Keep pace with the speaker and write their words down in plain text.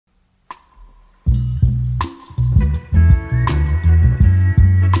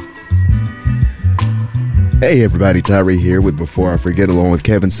Hey everybody, Tyree here with Before I Forget along with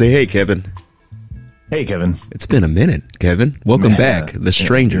Kevin. Say hey, Kevin. Hey, Kevin. It's been a minute, Kevin. Welcome back, the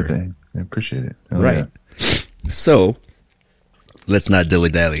stranger. I appreciate it. Right. Yeah. So, let's not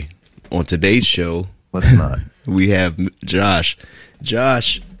dilly-dally. On today's show, let's not. We have Josh.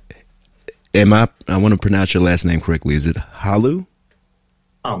 Josh, I want to pronounce your last name correctly. Is it Halu?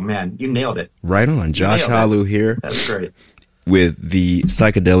 Oh, man, you nailed it. Right on. Josh Halu here. That's great. With the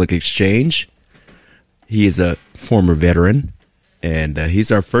Psychedelic Exchange. He is a former veteran, and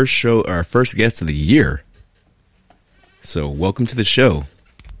he's our first guest of the year. So, welcome to the show.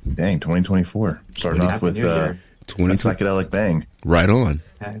 Dang, 2024. Starting off with a psychedelic bang. Right on.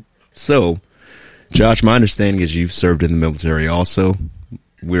 Okay. So, Josh, my understanding is you've served in the military also.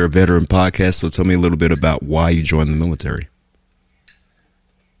 We're a veteran podcast, so tell me a little bit about why you joined the military.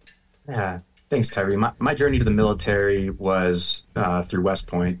 Yeah, thanks, Tyree. My journey to the military was through West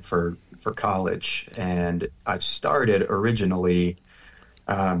Point for college, and I started originally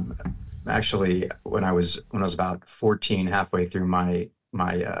actually when I was about 14, halfway through my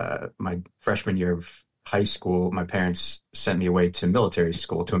freshman year of high school. My parents sent me away to military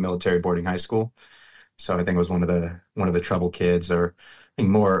school, to a military boarding high school. So I think I was one of the trouble kids, or I think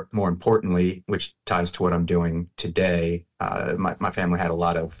more importantly, which ties to what I'm doing today. My family had a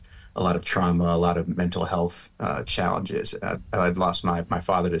lot of trauma, a lot of mental health challenges. I'd lost my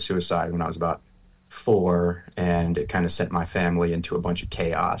father to suicide when I was about 4, and it kind of sent my family into a bunch of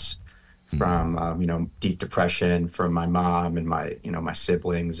chaos from deep depression from my mom and my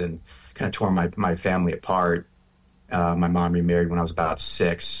siblings, and kind of tore my family apart. My mom remarried when I was about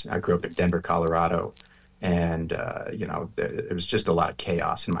 6. I grew up in Denver, Colorado, and there was just a lot of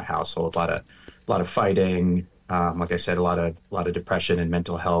chaos in my household, a lot of fighting. Like I said, a lot of depression and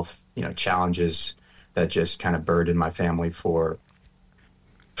mental health, challenges that just kind of burdened my family for,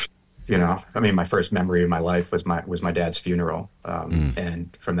 my first memory of my life was my dad's funeral.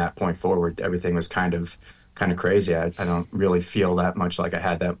 And from that point forward, everything was kind of crazy. I don't really feel that much like I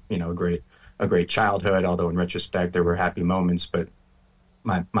had that, a great childhood, although in retrospect, there were happy moments. But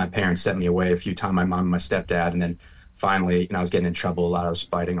my parents sent me away a few times, my mom and my stepdad. And then finally, I was getting in trouble a lot. I was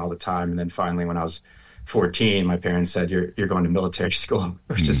fighting all the time. And then finally, when I was 14, my parents said, you're going to military school,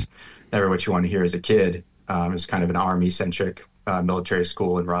 which is never what you want to hear as a kid. It was kind of an Army-centric military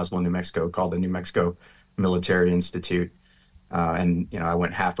school in Roswell, New Mexico, called the New Mexico Military Institute. And I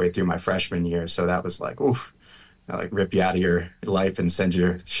went halfway through my freshman year, so that was like, oof, like rip you out of your life and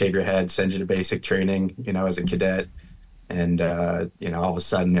shave your head, send you to basic training, as a cadet. And all of a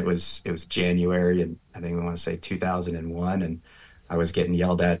sudden it was January, and I think we want to say 2001, and I was getting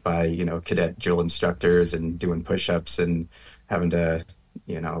yelled at by, cadet drill instructors and doing push-ups and having to,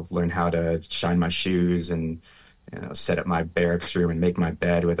 learn how to shine my shoes and, set up my barracks room and make my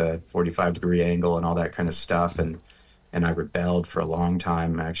bed with a 45-degree angle and all that kind of stuff. And I rebelled for a long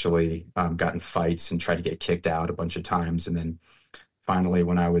time, actually got in fights and tried to get kicked out a bunch of times. And then finally,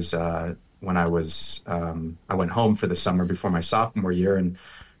 I went home for the summer before my sophomore year, and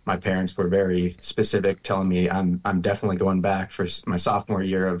my parents were very specific, telling me I'm definitely going back for my sophomore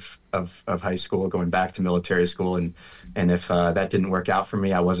year of high school, going back to military school, and if that didn't work out for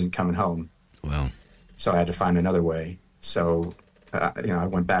me, I wasn't coming home. Wow! So I had to find another way. So I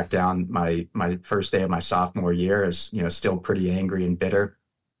went back down my first day of my sophomore year, as still pretty angry and bitter,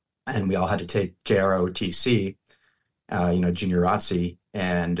 and we all had to take JROTC, junior ROTC,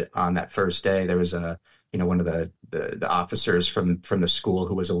 and on that first day there was one of the officers from the school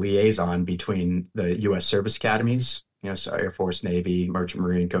who was a liaison between the U.S. service academies, so Air Force, Navy, Merchant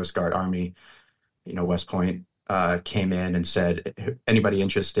Marine, Coast Guard, Army, West Point, came in and said, anybody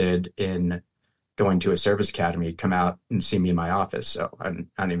interested in going to a service academy, come out and see me in my office. So I didn't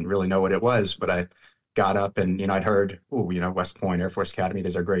even really know what it was, but I got up and, I'd heard, West Point Air Force Academy,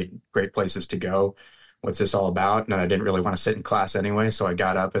 those are great places to go. What's this all about? And I didn't really want to sit in class anyway. So I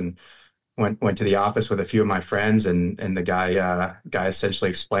got up and went to the office with a few of my friends, and the guy essentially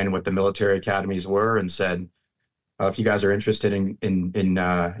explained what the military academies were and said, if you guys are interested in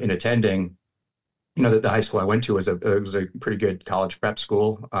attending, that the high school I went to was a pretty good college prep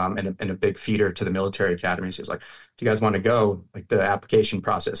school, and a big feeder to the military academies. He was like, if you guys want to go, like, the application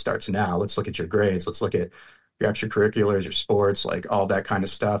process starts now. Let's look at your grades. Let's look at your extracurriculars, your sports, like all that kind of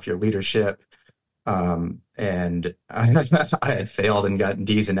stuff, your leadership. And I had failed and gotten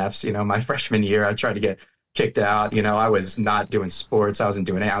D's and F's, my freshman year. I tried to get kicked out. I was not doing sports. I wasn't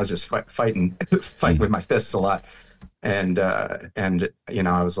doing it. I was just fighting with my fists a lot. And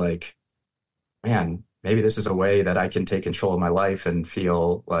I was like, man, maybe this is a way that I can take control of my life and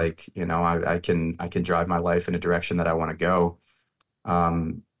feel like, I can drive my life in a direction that I want to go.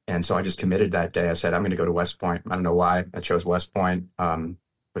 And so I just committed that day. I said, I'm going to go to West Point. I don't know why I chose West Point, but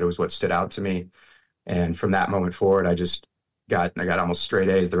it was what stood out to me. And from that moment forward, I got almost straight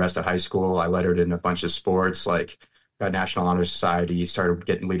A's the rest of high school. I lettered in a bunch of sports, like got National Honor Society, started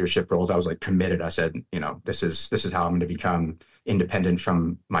getting leadership roles. I was like committed. I said, this is how I'm going to become independent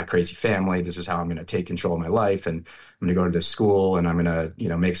from my crazy family. This is how I'm going to take control of my life. And I'm going to go to this school and I'm going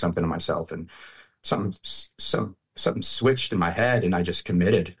to, make something of myself. And something switched in my head and I just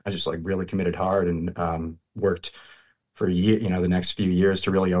committed. I just like really committed hard and worked for a year, the next few years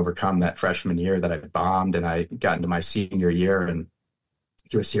to really overcome that freshman year that I bombed. And I got into my senior year, and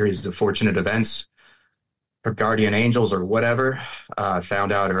through a series of fortunate events or guardian angels or whatever,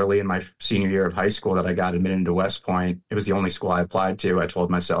 found out early in my senior year of high school that I got admitted into West Point. It was the only school I applied to. I told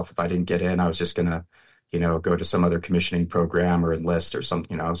myself if I didn't get in, I was just going to, go to some other commissioning program or enlist or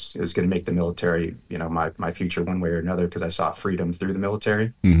something. I was going to make the military, my future one way or another, because I saw freedom through the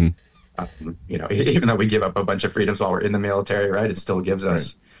military. Mm-hmm. Even though we give up a bunch of freedoms while we're in the military, right? It still gives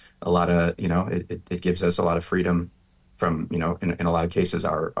us a lot of, it gives us a lot of freedom from, in a lot of cases,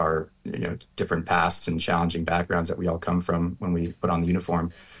 our different pasts and challenging backgrounds that we all come from when we put on the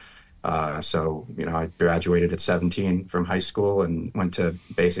uniform. So, I graduated at 17 from high school and went to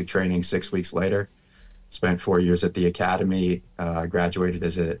basic training 6 weeks later. Spent 4 years at the academy, graduated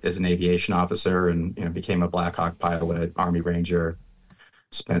as an aviation officer and, became a Black Hawk pilot, Army Ranger.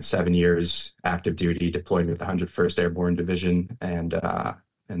 Spent 7 years active duty, deployed with the 101st Airborne Division, and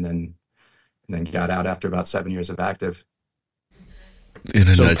then got out after about 7 years of active. In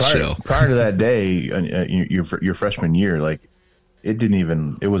a nutshell. Prior to that day, your freshman year, like it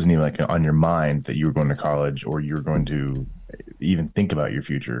wasn't even like on your mind that you were going to college or you were going to even think about your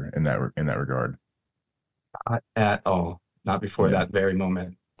future in that regard. Not at all. Not before that very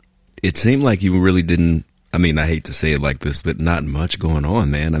moment. It seemed like you really didn't. I mean, I hate to say it like this, but not much going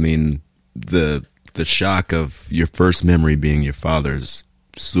on, man. I mean, the shock of your first memory being your father's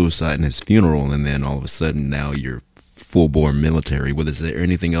suicide and his funeral, and then all of a sudden now you're full-bore military. Was there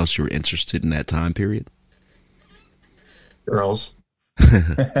anything else you were interested in that time period? Girls.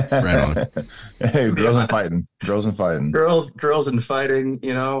 Right on. Hey, girls and fighting. Girls and fighting. Those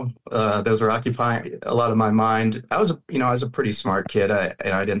were occupying a lot of my mind. I was a pretty smart kid. I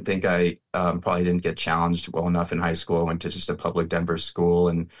didn't think I probably didn't get challenged well enough in high school. I went to just a public Denver school,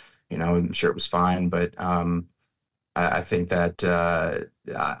 and I'm sure it was fine. But I think that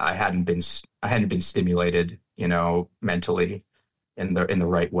I hadn't been stimulated, mentally in the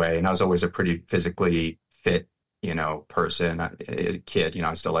right way. And I was always a pretty physically fit person, a kid.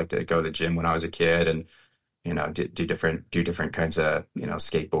 I still like to go to the gym when I was a kid, and do different kinds of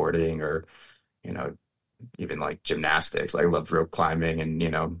skateboarding or even like gymnastics. I loved rope climbing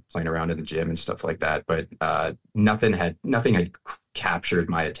and playing around in the gym and stuff like that. But nothing had captured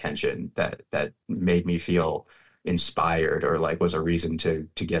my attention that made me feel inspired or like was a reason to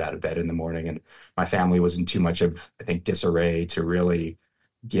get out of bed in the morning. And my family was in too much of, I think, disarray to really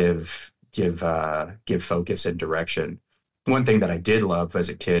give focus and direction. One thing that I did love as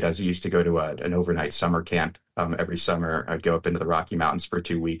a kid, as I used to go to an overnight summer camp every summer. I'd go up into the Rocky Mountains for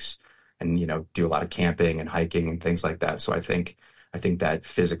 2 weeks and do a lot of camping and hiking and things like that. So I think that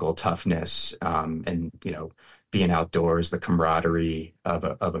physical toughness and being outdoors, the camaraderie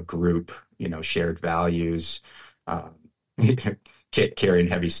of a group, shared values, carrying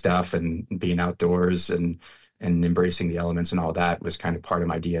heavy stuff and being outdoors and embracing the elements and all that was kind of part of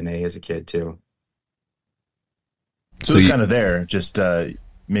my DNA as a kid too. So it's kind of there, just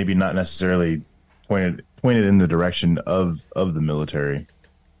maybe not necessarily pointed in the direction of the military.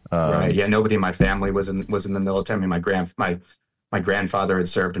 Right. Yeah. Nobody in my family was in the military. I mean, my grandfather had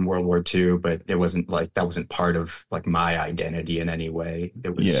served in World War II, but it wasn't like that wasn't part of like my identity in any way.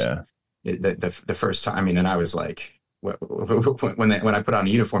 It was the first time. I mean, and I was like, when I put on a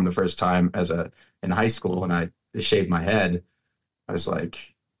uniform the first time in high school and I shaved my head, I was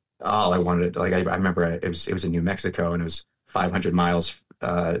like, all I wanted, like, I remember it was in New Mexico and it was 500 miles,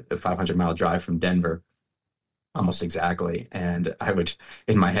 a 500-mile drive from Denver, almost exactly. And I would,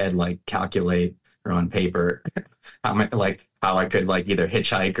 in my head, like calculate or on paper, how I could like either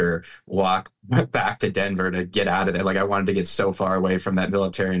hitchhike or walk back to Denver to get out of there. Like I wanted to get so far away from that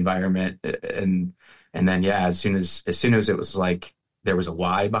military environment. And then, yeah, as soon as it was like, there was a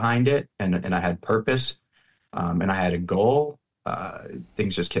why behind it and I had purpose, and I had a goal,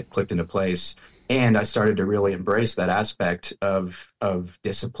 things just clicked into place. And I started to really embrace that aspect of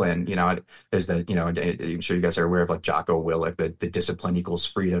discipline. There's I'm sure you guys are aware of like Jocko Willink, the discipline equals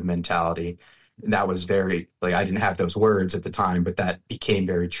freedom mentality. That was very, like, I didn't have those words at the time, but that became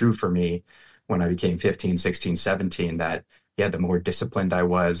very true for me when I became 15, 16, 17, that, yeah, the more disciplined I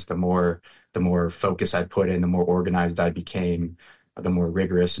was, the more focus I put in, the more organized I became, the more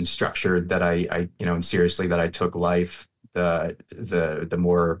rigorous and structured that I and seriously that I took life, the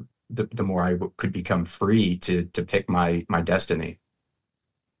more I could become free to pick my destiny.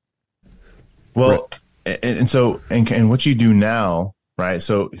 Well, and what you do now, right?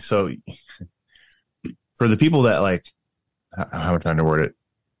 So for the people that like, how am I trying to word it?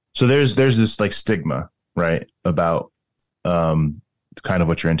 So there's this like stigma, right, about kind of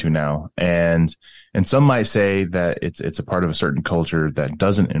what you're into now, and some might say that it's a part of a certain culture that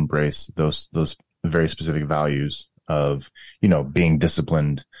doesn't embrace those very specific values of being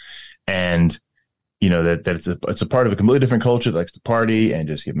disciplined, and that it's a part of a completely different culture that likes to party and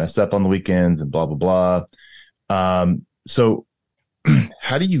just get messed up on the weekends and blah blah blah. So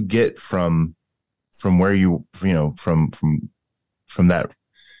how do you get from where from that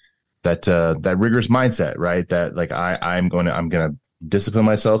rigorous mindset, right? That like I'm gonna discipline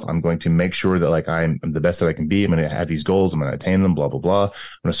myself. I'm going to make sure that like I'm the best that I can be. I'm going to have these goals. I'm going to attain them. Blah blah blah. I'm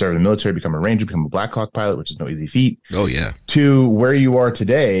going to serve in the military, become a ranger, become a Black Hawk pilot, which is no easy feat. Oh yeah. To where you are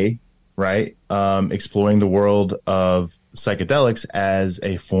today, right? Exploring the world of psychedelics as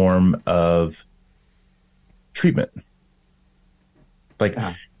a form of treatment. Like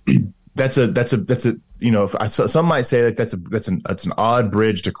that's a some might say that that's an odd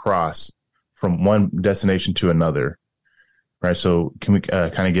bridge to cross from one destination to another, right? So can we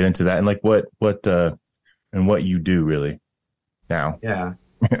kind of get into that and like what and what you do really now? Yeah.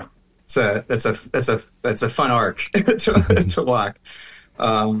 That's a fun arc to walk.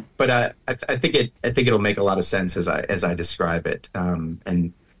 But I think it'll make a lot of sense as I describe it.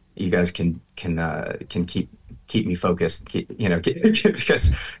 And you guys can keep me focused,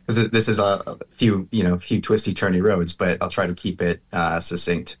 because this is a few twisty turny roads, but I'll try to keep it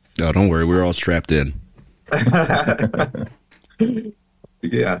succinct. Oh, don't worry, we're all strapped in.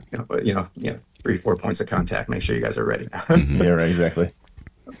 Yeah, 3-4 points of contact. Make sure you guys are ready. Yeah, right, exactly.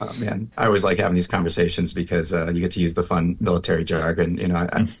 Oh, man, I always like having these conversations because you get to use the fun military jargon.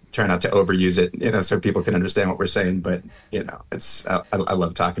 I try not to overuse it, so people can understand what we're saying. But it's I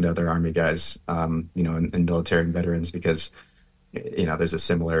love talking to other Army guys, and military and veterans because there's a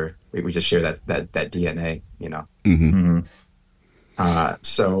similar. We just share that DNA. Mm-hmm.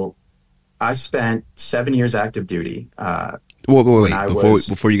 So I spent 7 years active duty. Wait.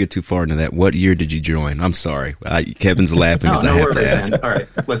 Before you get too far into that, what year did you join? I'm sorry. Kevin's laughing because I have to ask. Man. All right,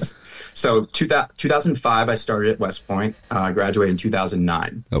 So 2005, I started at West Point. I graduated in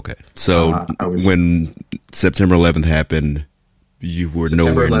 2009. Okay. So when September 11th happened, you were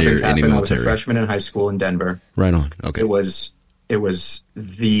nowhere near any military. I was a freshman in high school in Denver. Right on. Okay. It was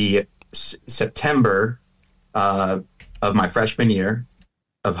the September of my freshman year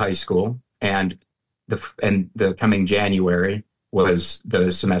of high school, and the coming January was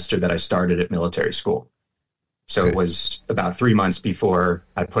the semester that I started at military school. So It was about 3 months before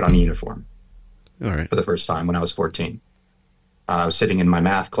I put on a uniform. All right. For the first time when I was 14. I was sitting in my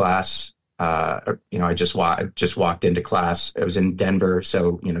math class. I just walked into class. It was in Denver,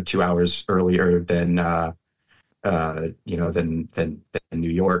 so 2 hours earlier than New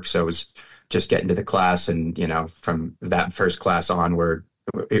York. So I was just getting to the class, and from that first class onward,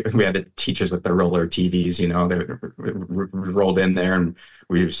 we had the teachers with the roller TVs, they rolled in there, and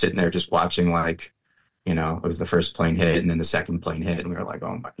we were sitting there just watching, like, it was the first plane hit and then the second plane hit, and we were like,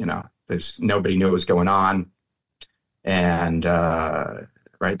 oh my, there's nobody knew what was going on. And,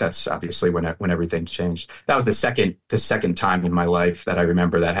 right. That's obviously when everything changed. That was the second time in my life that I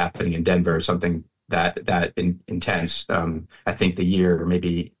remember that happening in Denver, something that intense. I think the year,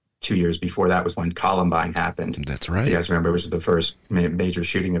 maybe 2 years before that, was when Columbine happened. That's right. You guys remember it was the first major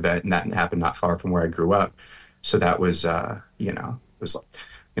shooting event, and that happened not far from where I grew up. So that was, it was like,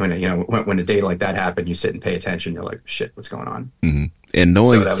 when a day like that happened, you sit and pay attention. You're like, shit, what's going on? Mm-hmm. And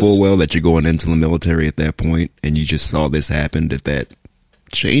knowing well that you're going into the military at that point, and you just saw this happen, did that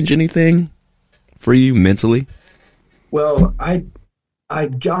change anything for you mentally? Well,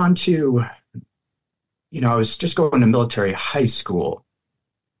 I'd gone to, I was just going to military high school,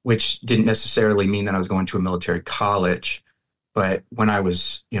 which didn't necessarily mean that I was going to a military college. But when I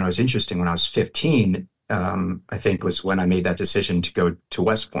was, it was interesting. When I was 15, I think was when I made that decision to go to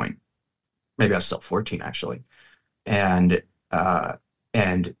West Point. Maybe I was still 14, actually. And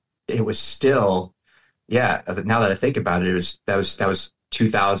it was still, now that I think about it, that was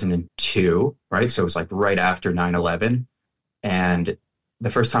 2002, right? So it was like right after 9/11. And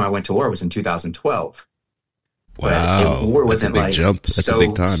the first time I went to war was in 2012. Wow. War wasn't that's a big jump. That's a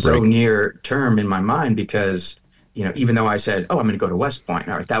big time break. So near term in my mind, because, even though I said, oh, I'm going to go to West Point,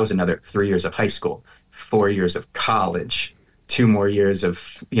 all right, that was another 3 years of high school, 4 years of college, 2 more years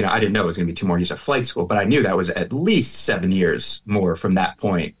of, I didn't know it was going to be 2 more years of flight school, but I knew that was at least 7 years more from that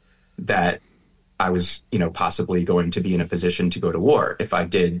point that I was, possibly going to be in a position to go to war if I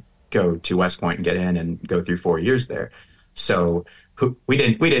did go to West Point and get in and go through 4 years there. So we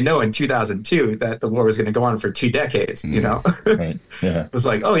didn't know in 2002 that the war was going to go on for 2 decades, Right. Yeah. It was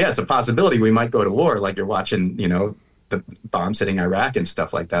like, oh yeah, it's a possibility we might go to war. Like you're watching, the bombs hitting Iraq and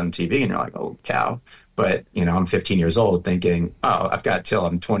stuff like that on TV, and you're like, oh cow. But, I'm 15 years old thinking, oh, I've got till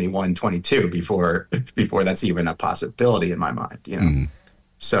I'm 21, 22 before that's even a possibility in my mind,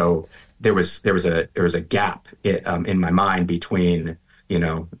 So there was a gap in my mind between,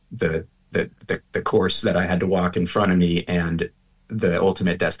 the course that I had to walk in front of me and the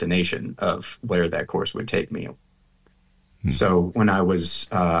ultimate destination of where that course would take me. So when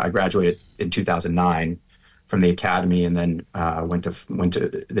I graduated in 2009 from the academy, and then went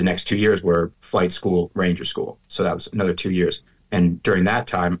to the next 2 years were flight school, ranger school. So that was another 2 years. And during that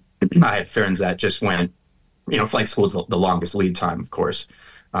time, I had friends that just went, flight school is the longest lead time, of course.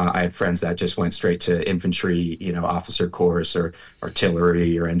 I had friends that just went straight to infantry, officer course or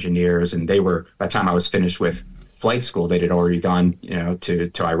artillery or engineers. And they were, by the time I was finished with flight school, they'd had already gone,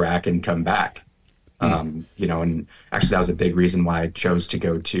 to Iraq and come back. And actually that was a big reason why I chose to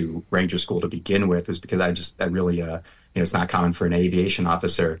go to Ranger School to begin with, was because I really, it's not common for an aviation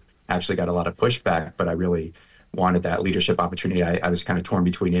officer. I actually got a lot of pushback, but I really wanted that leadership opportunity. I was kind of torn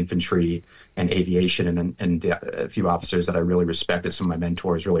between infantry and aviation, and a few officers that I really respected, some of my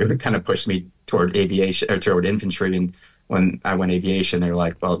mentors, really kind of pushed me toward aviation or toward infantry. And when I went aviation, they were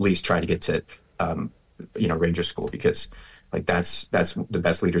like, well, at least try to get to, Ranger School, because like that's the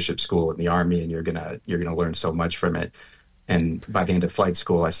best leadership school in the Army, and you're gonna learn so much from it. And by the end of flight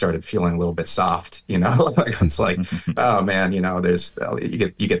school, I started feeling a little bit soft, like it's like, oh man, there's you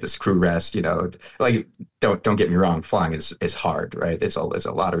get this crew rest, like don't get me wrong, flying is hard, right? It's a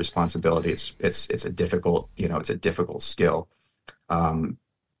lot of responsibility. It's a difficult, it's a difficult skill. But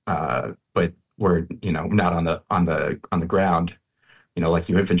we're, not on the ground, like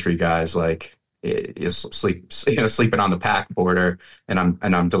you infantry guys, like sleeping on the pack border, and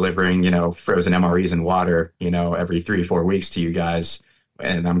I'm delivering, frozen MREs and water, every 3-4 weeks to you guys.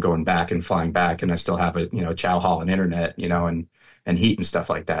 And I'm going back and flying back, and I still have a, chow hall and internet, and heat and stuff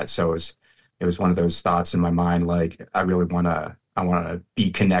like that. So it was one of those thoughts in my mind, like, I really want to be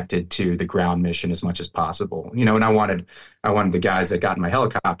connected to the ground mission as much as possible, and I wanted the guys that got in my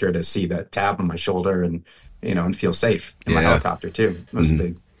helicopter to see that tab on my shoulder and, and feel safe in my helicopter too. It was a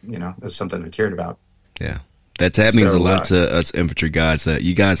big, that's something I cared about. Yeah. That tab means a lot to us infantry guys.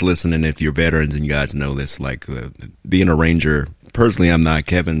 You guys listening, if you're veterans and you guys know this, like being a ranger, personally, I'm not,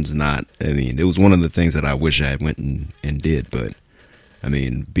 Kevin's not. I mean, it was one of the things that I wish I had went and did. But, I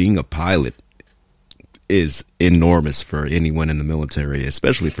mean, being a pilot is enormous for anyone in the military,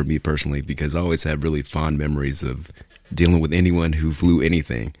 especially for me personally, because I always have really fond memories of dealing with anyone who flew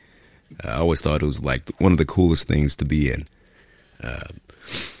anything. I always thought it was like one of the coolest things to be in.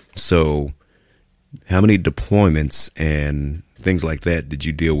 So how many deployments and things like that did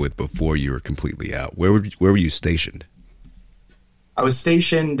you deal with before you were completely out? Where were you stationed? I was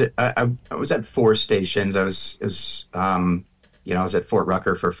stationed. I was at 4 stations. I was at Fort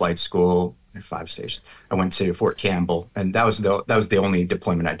Rucker for flight school. 5 stations. I went to Fort Campbell, and that was the only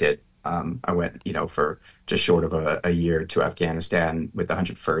deployment I did. I went, for just short of a year to Afghanistan with the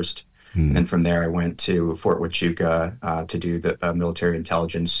 101st. And then from there, I went to Fort Huachuca to do the military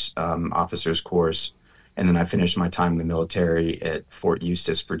intelligence officers course. And then I finished my time in the military at Fort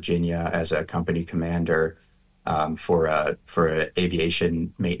Eustis, Virginia, as a company commander for a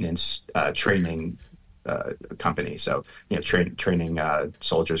aviation maintenance training company. So, training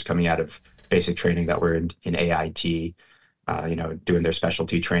soldiers coming out of basic training that were in AIT, doing their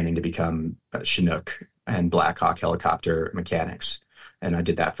specialty training to become Chinook and Black Hawk helicopter mechanics. And I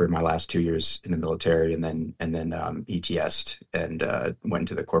did that for my last 2 years in the military, and then ETS'd and went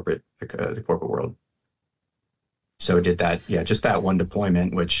into the corporate world. So I did that, just that one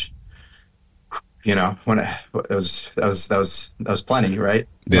deployment, which, when that was plenty, right?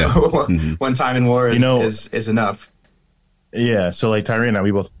 Yeah. One time in war is enough. Yeah, so like Tyree and I,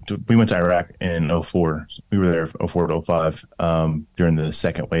 we went to Iraq in 2004. We were there 2004 to 2005 during the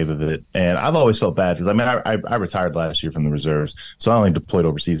second wave of it. And I've always felt bad because, I retired last year from the reserves, so I only deployed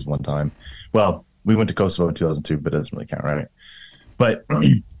overseas one time. Well, we went to Kosovo in 2002, but it doesn't really count, right? But,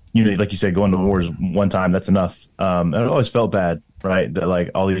 like you said, going to wars one time, that's enough. And I always felt bad, right? That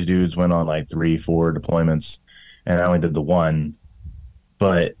like all these dudes went on like 3-4 deployments, and I only did the one.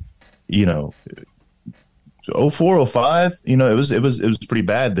 But, 04, 05, it was pretty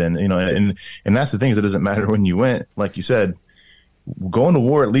bad then, and that's the thing, is it doesn't matter when you went, like you said, going to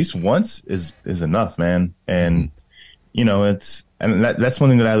war at least once is enough, man. And that's one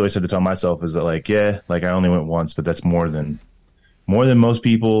thing that I always had to tell myself is that like, yeah, like I only went once, but that's more than most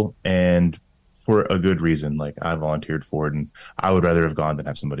people, and for a good reason. Like I volunteered for it, and I would rather have gone than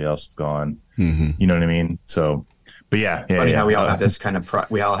have somebody else gone. You know what I mean? So, but yeah. Funny how we all have this kind of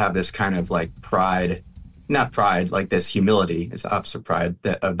we all have this kind of like pride, not pride, like this humility. It's the opposite of pride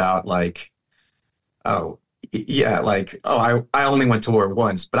about like, oh yeah, like, oh, I only went to war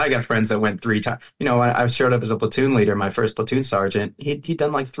once, but I got friends that went 3 times. When I showed up as a platoon leader, my first platoon sergeant, he'd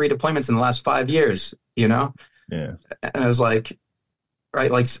done like 3 deployments in the last 5 years. Yeah. And I was like,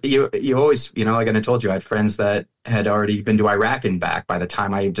 right, like you always, like I told you, I had friends that had already been to Iraq and back by the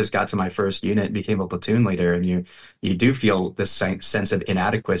time I just got to my first unit and became a platoon leader. And you do feel this sense of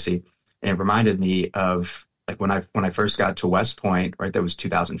inadequacy. And it reminded me of like when I first got to West Point, right, that was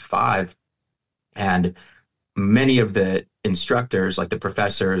 2005. And many of the instructors, like the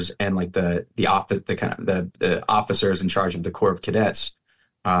professors and like the officers in charge of the Corps of Cadets,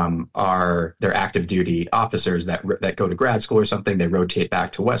 they're active duty officers that go to grad school or something. They rotate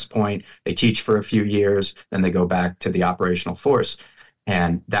back to West Point. They teach for a few years, then they go back to the operational force.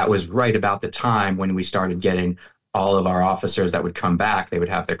 And that was right about the time when we started getting all of our officers that would come back. They would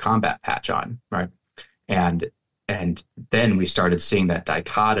have their combat patch on, right? And then we started seeing that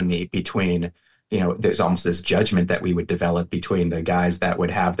dichotomy between, there's almost this judgment that we would develop between the guys that would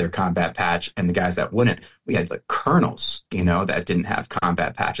have their combat patch and the guys that wouldn't. We had like colonels, that didn't have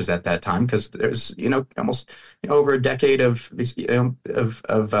combat patches at that time because there's, almost over a decade of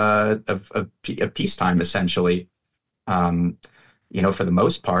peacetime essentially, for the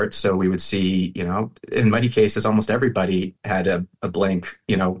most part. So we would see, in many cases, almost everybody had a blank,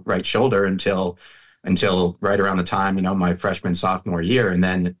 right shoulder until right around the time, my freshman, sophomore year. And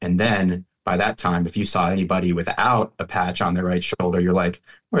then by that time, if you saw anybody without a patch on their right shoulder, you're like,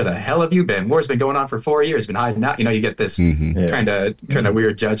 where the hell have you been? War's been going on for 4 years, been hiding out. You get this kind of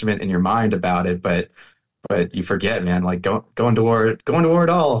weird judgment in your mind about it. But you forget, man, like going to war at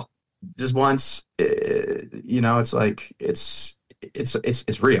all just once, it's like, it's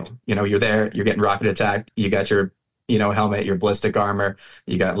real. You're there, you're getting rocket attacked. You got your, helmet, your ballistic armor,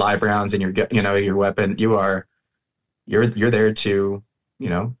 you got live rounds in your weapon. You're there to,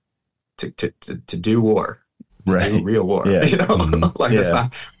 to do war, to do real war. Yeah. It's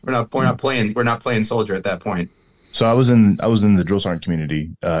not, we're not playing soldier at that point. So I was in the drill sergeant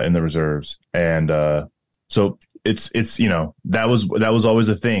community in the reserves, and so it's that was always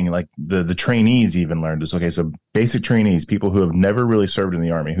a thing. Like the trainees even learned this. Okay, so basic trainees, people who have never really served in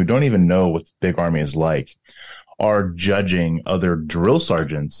the Army, who don't even know what the big Army is like, are judging other drill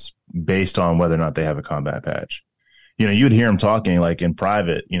sergeants based on whether or not they have a combat patch. You'd hear them talking like in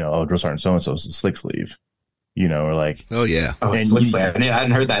private, oh, drill sergeant so-and-so is a slick sleeve, or like, oh yeah. Oh, slick sleeve. I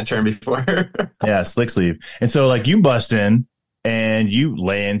hadn't heard that term before. Yeah, slick sleeve. And so like you bust in and you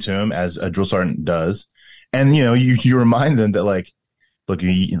lay into him as a drill sergeant does. And, you remind them that like, look,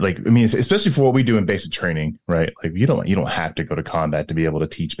 especially for what we do in basic training, right? Like you don't have to go to combat to be able to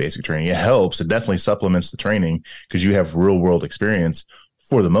teach basic training. It helps. It definitely supplements the training because you have real world experience.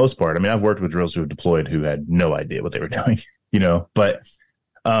 For the most part. I mean, I've worked with drills who have deployed who had no idea what they were doing, but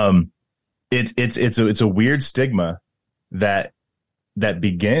it's a weird stigma that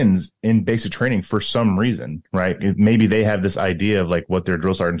begins in basic training for some reason, right? Maybe they have this idea of like what their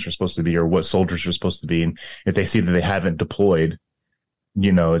drill sergeants are supposed to be or what soldiers are supposed to be. And if they see that they haven't deployed, they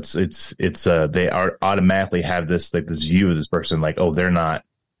are automatically have this, like this view of this person, like, oh, they're not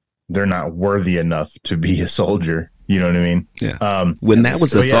worthy enough to be a soldier. You know what I mean? Yeah. When that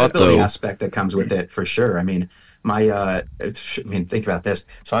was a thought, though, aspect that comes with it for sure. I mean, think about this.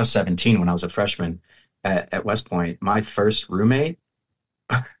 So I was 17 when I was a freshman at West Point. My first roommate,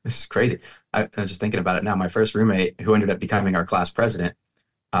 this is crazy. I was just thinking about it now. My first roommate, who ended up becoming our class president,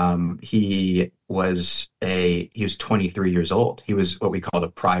 he was 23 years old. He was what we called a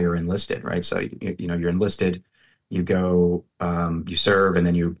prior enlisted, right? So you're enlisted. You go, you serve, and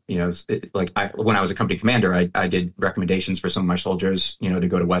then when I was a company commander, I did recommendations for some of my soldiers, to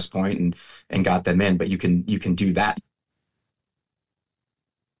go to West Point and got them in. But you can do that.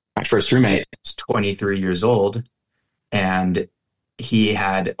 My first roommate was 23 years old, and he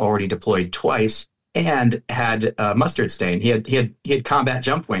had already deployed twice and had a mustard stain. He had combat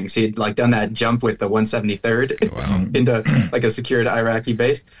jump wings. He had done that jump with the 173rd into like a secured Iraqi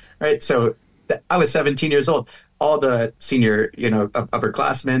base, right? So I was 17 years old. All the senior,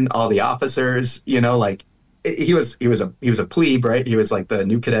 upperclassmen, all the officers, he was a plebe, right? He was like the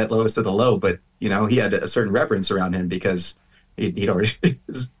new cadet, lowest of the low, but he had a certain reverence around him because he'd already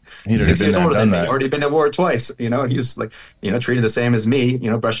He'd already 6 been years there and older than done me, that. already been to war twice. You know, he's like, you know, treated the same as me, you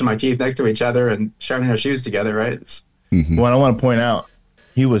know, brushing my teeth next to each other and shining our shoes together, right? Hmm. Well, I want to point out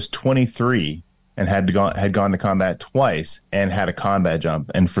he was 23 and had gone to combat twice and had a combat jump.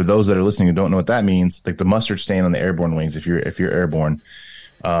 And for those that are listening who don't know what that means, like the mustard stain on the airborne wings, if you're airborne,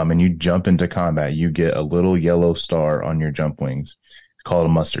 and you jump into combat, you get a little yellow star on your jump wings. It's called a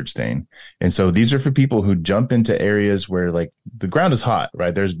mustard stain. And so these are for people who jump into areas where like the ground is hot,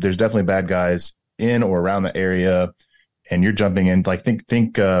 right? There's definitely bad guys in or around the area, and you're jumping in. Like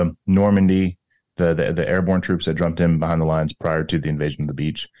think Normandy, the airborne troops that jumped in behind the lines prior to the invasion of the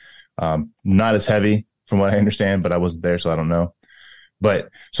beach. Not as heavy from what I understand, but I wasn't there, so I don't know. But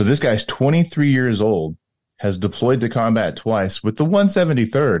so this guy's 23 years old, has deployed to combat twice with the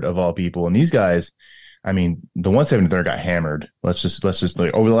 173rd of all people. And these guys, I mean, the 173rd got hammered. Let's just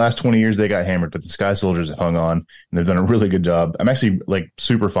like over the last 20 years, they got hammered, but the Sky Soldiers have hung on and they've done a really good job. I'm actually like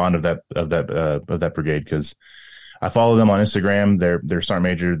super fond of that brigade because I follow them on Instagram. They're Sergeant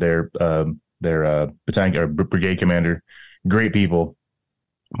Major, their battalion or brigade commander, great people.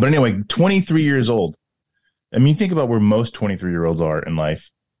 But anyway, 23 years old. I mean, think about where most 23-year-olds are in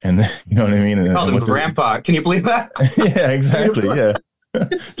life. And you know what I mean? And Called him grandpa. Can you believe that? Yeah, exactly. Yeah.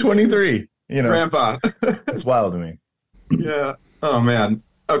 23, you know. Grandpa. It's wild to me. Yeah. Oh man.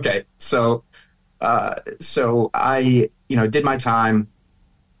 Okay. So I, you know, did my time.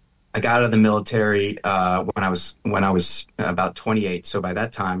 I got out of the military when I was about 28. So by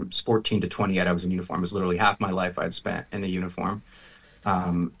that time, 14 to 28, I was in uniform. It was literally half my life I'd spent in a uniform.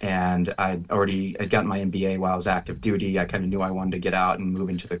 And I'd gotten my MBA while I was active duty. I kind of knew I wanted to get out and move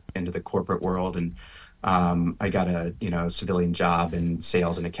into the corporate world. And I got a civilian job in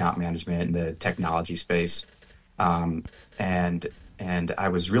sales and account management in the technology space. And I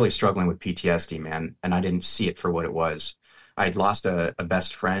was really struggling with PTSD, man. And I didn't see it for what it was. I'd lost a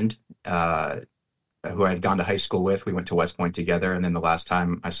best friend who I had gone to high school with. We went to West Point together. And then the last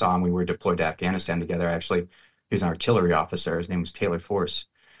time I saw him, we were deployed to Afghanistan together. Actually, he was an artillery officer. His name was Taylor Force.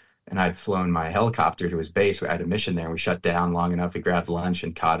 And I'd flown my helicopter to his base. We had a mission there. We shut down long enough. We grabbed lunch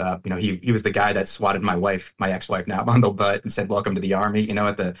and caught up. You know, he was the guy that swatted my ex-wife now on the butt and said, "Welcome to the Army," you know,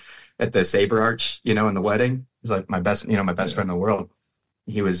 at the Saber Arch, you know, in the wedding. He's like my best friend in the world.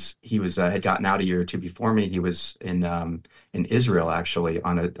 He was had gotten out a year or two before me. He was in Israel actually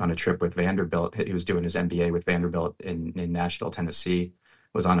on a trip with Vanderbilt. He was doing his MBA with Vanderbilt in Nashville, Tennessee.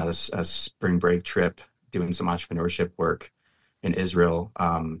 Was on a spring break trip doing some entrepreneurship work in Israel,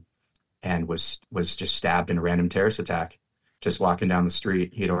 and was just stabbed in a random terrorist attack. Just walking down the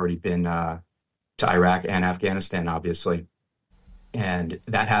street, he'd already been to Iraq and Afghanistan, obviously, and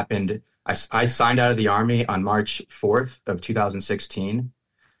that happened. I signed out of the Army on March 4th of 2016.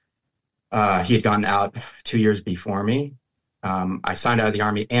 He had gotten out 2 years before me. I signed out of the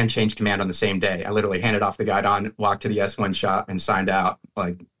Army and changed command on the same day. I literally handed off the guidon, walked to the S1 shop, and signed out.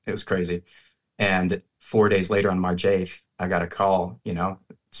 Like, it was crazy. And 4 days later, on March 8th, I got a call, you know,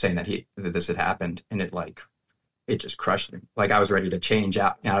 saying that this had happened, and it just crushed me. Like, I was ready to change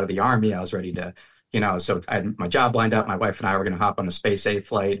out of the Army. I was ready to, you know, so I had my job lined up. My wife and I were going to hop on a Space A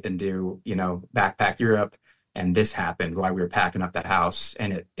flight and do, you know, backpack Europe. And this happened while we were packing up the house,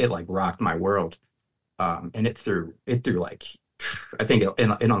 and it like rocked my world. And it threw like, I think it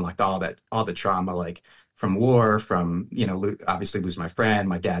unlocked all the trauma, like from war, from, you know, obviously lose my friend,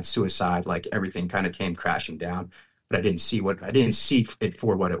 my dad's suicide, like everything kind of came crashing down. But I didn't see it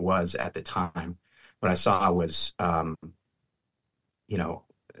for what it was at the time. What I saw was, you know,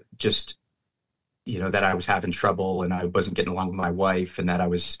 just, you know, that I was having trouble and I wasn't getting along with my wife, and that I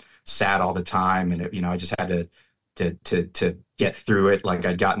was sad all the time. And, you know, I just had to get through it. Like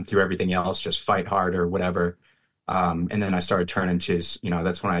I'd gotten through everything else, just fight hard or whatever. And then I started turning to, you know,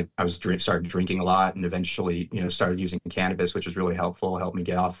 that's when I started drinking a lot, and eventually, you know, started using cannabis, which was really helpful, helped me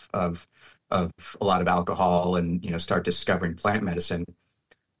get off of a lot of alcohol and, you know, start discovering plant medicine.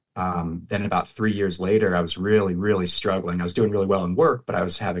 Then about 3 years later, I was really, really struggling. I was doing really well in work, but I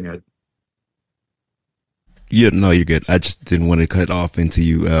was having Yeah, no, you're good. I just didn't want to cut off into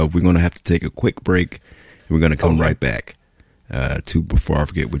you. We're going to have to take a quick break, and we're going to come right back to Before I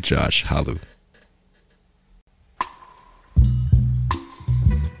Forget with Josh Halu.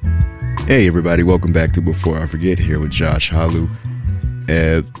 Hey, everybody. Welcome back to Before I Forget, here with Josh Halu.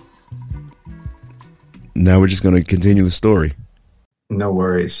 Now we're just going to continue the story. No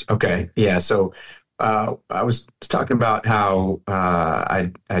worries. Okay. Yeah. So I was talking about how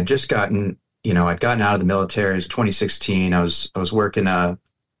I'd just gotten, you know, I'd gotten out of the military. It was 2016. I was working a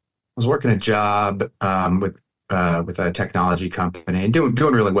job with a technology company and doing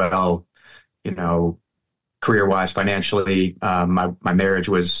really well, you know, career-wise, financially. My marriage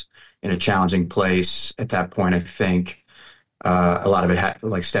was in a challenging place at that point. I think a lot of it had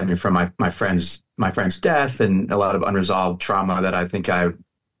like stemming from my friend's death and a lot of unresolved trauma that I think I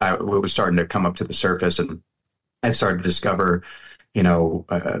was starting to come up to the surface, and I started to discover,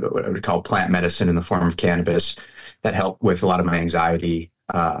 what I would call plant medicine in the form of cannabis that helped with a lot of my anxiety,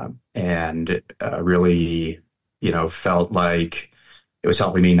 and really, felt like it was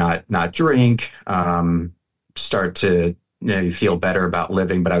helping me not drink, start to feel better about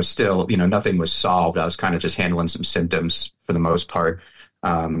living. But I was still, nothing was solved. I was kind of just handling some symptoms for the most part,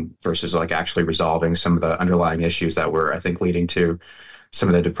 versus like actually resolving some of the underlying issues that were, I think, leading to some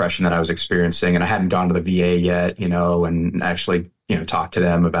of the depression that I was experiencing. And I hadn't gone to the VA yet, and actually, talked to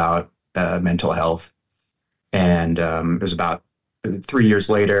them about mental health. And it was about 3 years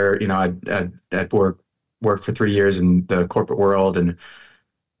later, I'd worked for 3 years in the corporate world, and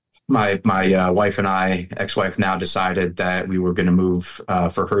my wife and I, ex-wife now, decided that we were going to move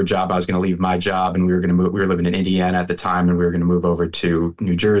for her job. I was going to leave my job, and we were going to move. We were living in Indiana at the time, and we were going to move over to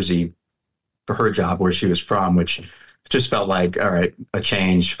New Jersey for her job, where she was from, which just felt like, all right, a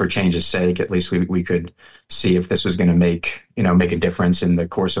change for change's sake. At least we could see if this was going to make a difference in the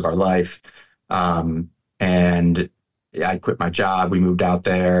course of our life. And I quit my job. We moved out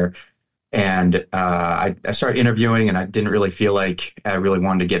there. And I started interviewing, and I didn't really feel like I really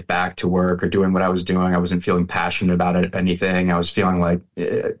wanted to get back to work or doing what I was doing. I wasn't feeling passionate about anything. I was feeling like,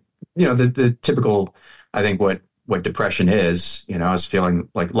 the typical, I think, what depression is. I was feeling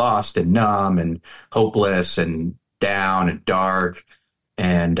like lost and numb and hopeless and down and dark.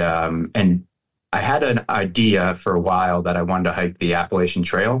 And I had an idea for a while that I wanted to hike the Appalachian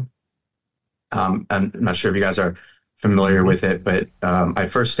Trail. I'm not sure if you guys are familiar with it, but I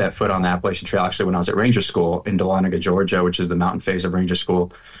first stepped foot on the Appalachian Trail actually when I was at Ranger School in Dahlonega, Georgia, which is the mountain phase of Ranger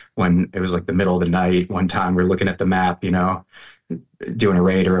School. When it was like the middle of the night, one time we were looking at the map, doing a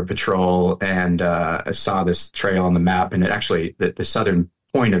raid or a patrol, and I saw this trail on the map, and it actually the southern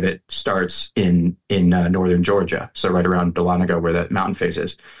point of it starts in northern Georgia, so right around Dahlonega where that mountain phase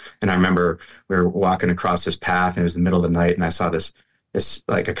is. And I remember we were walking across this path, and it was the middle of the night, and I saw this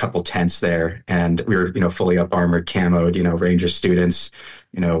like a couple tents there, and we were, fully up armored, camoed, Ranger students,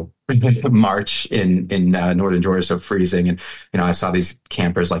 march in northern Georgia, so freezing. And, I saw these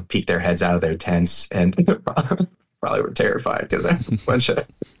campers like peek their heads out of their tents and probably were terrified because a bunch of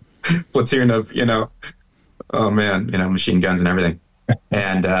platoon of, oh man, machine guns and everything.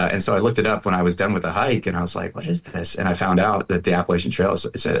 And so I looked it up when I was done with the hike, and I was like, what is this? And I found out that the Appalachian Trail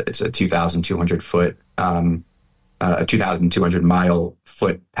it's a 2,200 foot, a 2,200 mile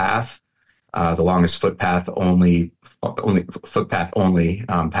foot path, the longest footpath only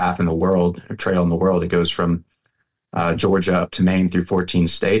path in the world, or trail in the world. It goes from Georgia up to Maine through 14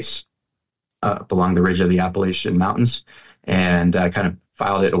 states, along the ridge of the Appalachian Mountains. And I kind of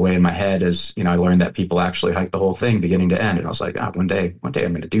filed it away in my head as, I learned that people actually hike the whole thing beginning to end. And I was like, one day I'm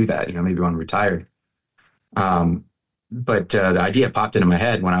going to do that, maybe when I'm retired. But the idea popped into my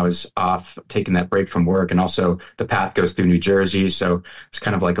head when I was off taking that break from work. And also the path goes through New Jersey. So it's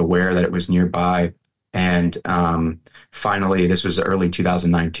kind of like aware that it was nearby. And finally, this was early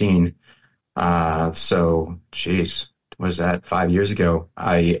 2019. So, geez, what was that? 5 years ago,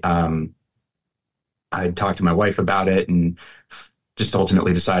 I talked to my wife about it, and just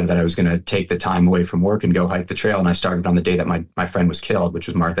ultimately decided that I was going to take the time away from work and go hike the trail. And I started on the day that my friend was killed, which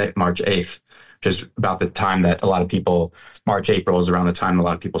was March 8th. Just about the time that a lot of people, March, April is around the time a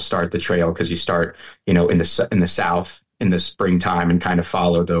lot of people start the trail, because you start, in the south in the springtime and kind of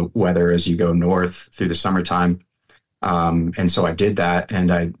follow the weather as you go north through the summertime. And so I did that,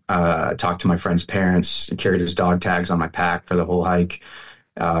 and I talked to my friend's parents, carried his dog tags on my pack for the whole hike.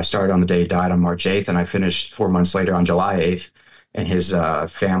 I started on the day he died on March 8th, and I finished 4 months later on July 8th. And his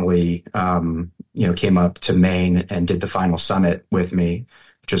family, came up to Maine and did the final summit with me,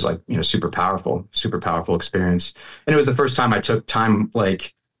 which was like, super powerful experience. And it was the first time I took time,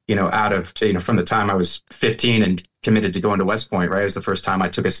 like, out of, from the time I was 15 and committed to going to West Point, right? It was the first time I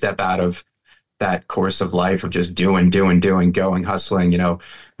took a step out of that course of life of just doing, going, hustling,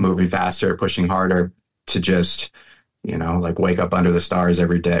 moving faster, pushing harder, to just, like wake up under the stars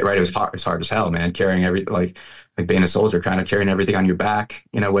every day, right? It was hard as hell, man, carrying like being a soldier, kind of carrying everything on your back,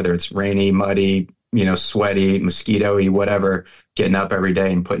 whether it's rainy, muddy, sweaty, mosquito-y, whatever, getting up every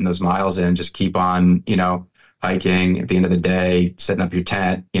day and putting those miles in, just keep on, hiking. At the end of the day, setting up your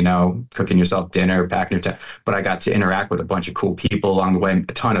tent, cooking yourself dinner, packing your tent. But I got to interact with a bunch of cool people along the way,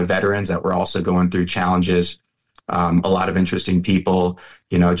 a ton of veterans that were also going through challenges, a lot of interesting people,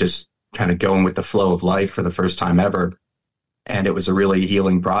 just kind of going with the flow of life for the first time ever. And it was a really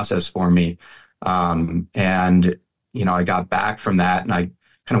healing process for me. And, I got back from that and I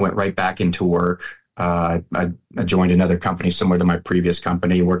kind of went right back into work. I joined another company similar to my previous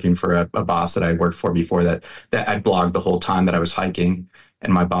company, working for a boss that I worked for before that I blogged the whole time that I was hiking.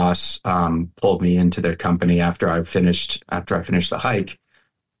 And my boss pulled me into their company after I finished the hike.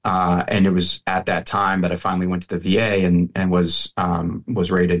 And it was at that time that I finally went to the VA and was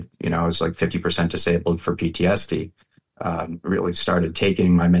rated, I was like 50% disabled for PTSD. Really started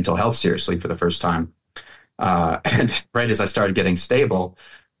taking my mental health seriously for the first time. And right as I started getting stable,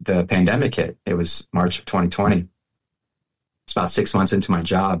 the pandemic hit. It was March of 2020. It's about 6 months into my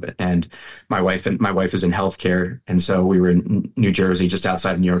job, and my wife was in healthcare, and so we were in New Jersey, just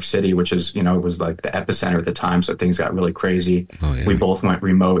outside of New York City, which is it was like the epicenter at the time. So things got really crazy. Oh, yeah. We both went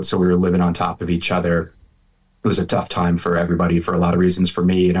remote, so we were living on top of each other. It was a tough time for everybody for a lot of reasons. For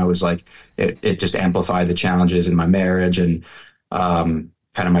me, it was like it just amplified the challenges in my marriage and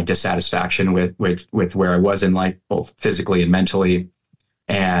kind of my dissatisfaction with where I was in life, both physically and mentally.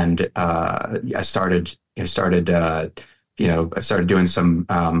 And I started doing some,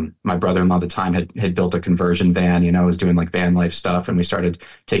 my brother-in-law at the time had built a conversion van, was doing like van life stuff. And we started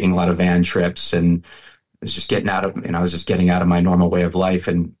taking a lot of van trips and I was just getting out of my normal way of life.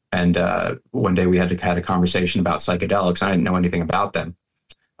 And one day we had a conversation about psychedelics. I didn't know anything about them.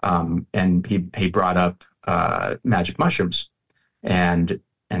 And he brought up magic mushrooms. And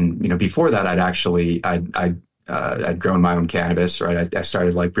before that, I'd grown my own cannabis, right? I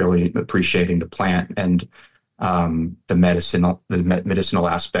started like really appreciating the plant and the medicinal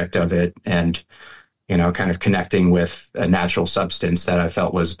aspect of it, and kind of connecting with a natural substance that I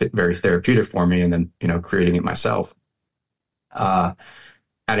felt was very therapeutic for me, and then creating it myself.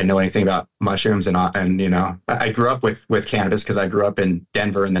 I didn't know anything about mushrooms, and I grew up with cannabis because I grew up in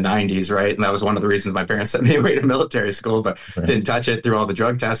Denver in the 90s, right? And that was one of the reasons my parents sent me away to military school, but Right. didn't touch it through all the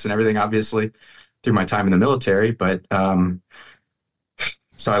drug tests and everything, obviously, through my time in the military. But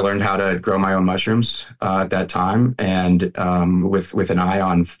so I learned how to grow my own mushrooms at that time, and with an eye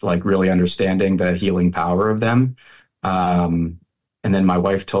on like really understanding the healing power of them. And then my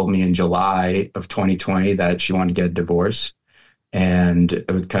wife told me in July of 2020 that she wanted to get a divorce. And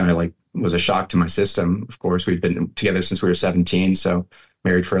it was kind of like was a shock to my system. Of course, we've been together since we were 17, so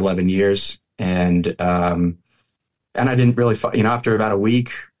married for 11 years. And I didn't really, after about a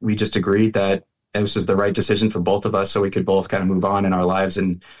week, we just agreed that this was the right decision for both of us, so we could both kind of move on in our lives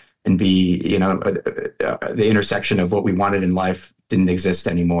and be, the intersection of what we wanted in life didn't exist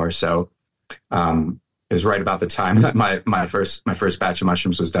anymore. So it was right about the time that my first batch of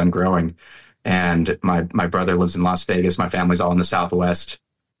mushrooms was done growing. And my brother lives in Las Vegas. My family's all in the Southwest.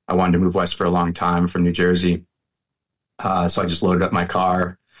 I wanted to move west for a long time from New Jersey. So I just loaded up my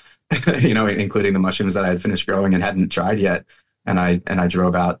car, including the mushrooms that I had finished growing and hadn't tried yet. And I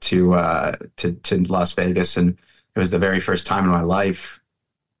drove out to Las Vegas. And it was the very first time in my life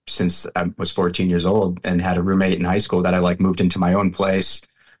since I was 14 years old and had a roommate in high school that I like moved into my own place,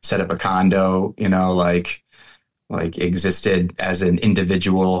 set up a condo, like existed as an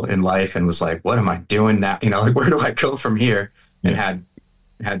individual in life and was like, what am I doing now? Like, where do I go from here? And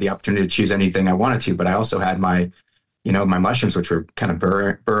had the opportunity to choose anything I wanted to, but I also had my mushrooms, which were kind of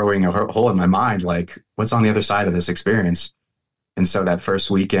burrowing a hole in my mind. Like, what's on the other side of this experience? And so that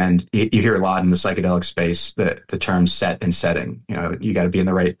first weekend, you hear a lot in the psychedelic space, the term set and setting. You got to be in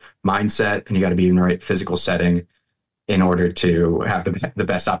the right mindset and you got to be in the right physical setting in order to have the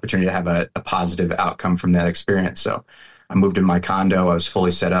best opportunity to have a positive outcome from that experience. So I moved in my condo. I was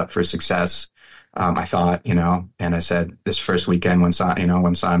fully set up for success. I thought, and I said this first weekend,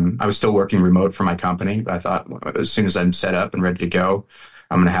 I was still working remote for my company, but I thought as soon as I'm set up and ready to go,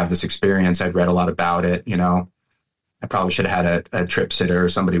 I'm going to have this experience. I'd read a lot about it. I probably should have had a trip sitter or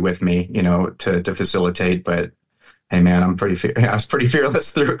somebody with me, to facilitate, but hey man, I was pretty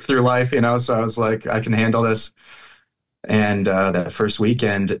fearless through life, so I was like, I can handle this. And that first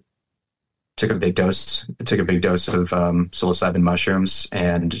weekend, took a big dose of psilocybin mushrooms,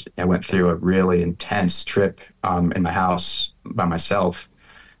 and I went through a really intense trip in my house by myself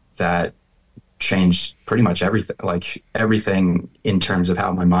that changed pretty much everything in terms of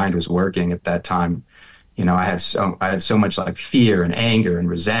how my mind was working at that time. I had so much like fear and anger and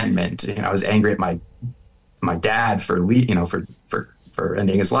resentment. I was angry at my dad for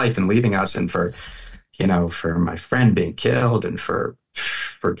ending his life and leaving us, and for my friend being killed, and for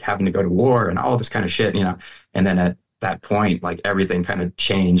having to go to war and all this kind of shit, and then at that point, like everything kind of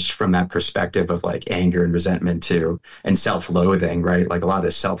changed from that perspective of like anger and resentment and self-loathing, right? Like a lot of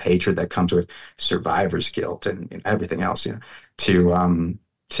this self-hatred that comes with survivor's guilt and everything else,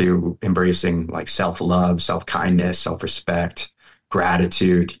 to embracing like self-love, self-kindness, self-respect,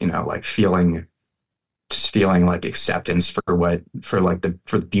 gratitude, like feeling just feeling like acceptance for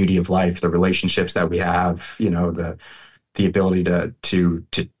the beauty of life, the relationships that we have, the ability to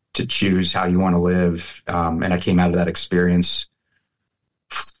choose how you want to live. And I came out of that experience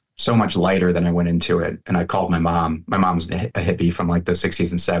so much lighter than I went into it. And I called my mom. My mom's a hippie from like the 60s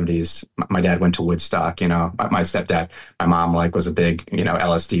and 70s. My dad went to Woodstock, my stepdad. My mom like was a big,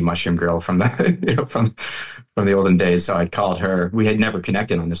 LSD mushroom girl from the, from the olden days. So I called her. We had never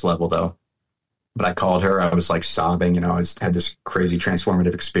connected on this level though. But I called her. I was like sobbing, I had this crazy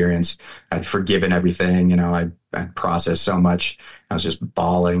transformative experience. I'd forgiven everything, I'd processed so much. I was just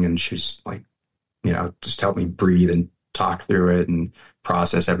bawling, and she was like, just help me breathe and talk through it and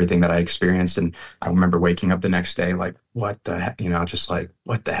process everything that I experienced. And I remember waking up the next day, like, what the heck, just like,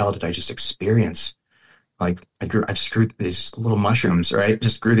 what the hell did I just experience? Like I just grew these little mushrooms, right?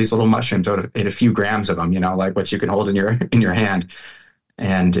 Just grew these little mushrooms, ate a few grams of them, like what you can hold in your hand.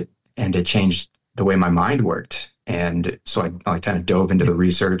 And it changed the way my mind worked. And so I kind of dove into the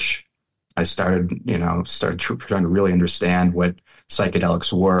research. I started trying to really understand what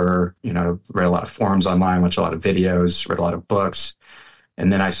psychedelics were, read a lot of forums online, watched a lot of videos, read a lot of books.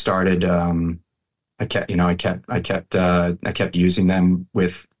 And then I started, I kept using them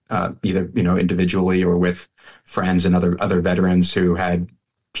with, either, individually or with friends and other veterans who had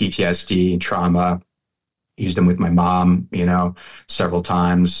PTSD and trauma. Used them with my mom, several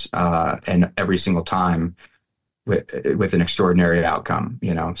times, and every single time with an extraordinary outcome,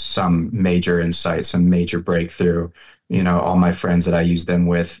 some major insight, some major breakthrough, all my friends that I used them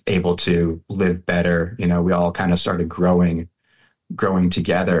with able to live better. We all kind of started growing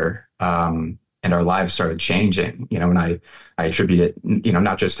together, and our lives started changing, and I attribute it,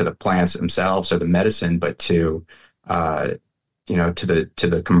 not just to the plants themselves or the medicine, but to the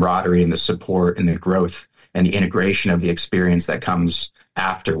camaraderie and the support and the growth and the integration of the experience that comes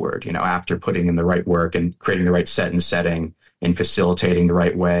afterward, after putting in the right work and creating the right set and setting and facilitating the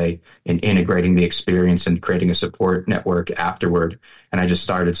right way and integrating the experience and creating a support network afterward. And I just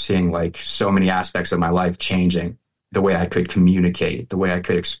started seeing like so many aspects of my life changing, the way I could communicate, the way I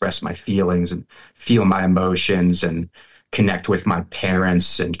could express my feelings and feel my emotions and connect with my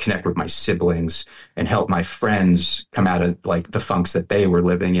parents and connect with my siblings and help my friends come out of like the funks that they were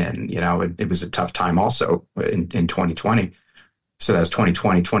living in. It was a tough time also in 2020. So that was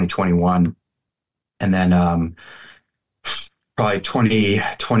 2020, 2021. And then probably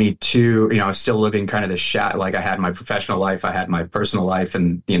 2022, I was still living kind of the like I had my professional life, I had my personal life,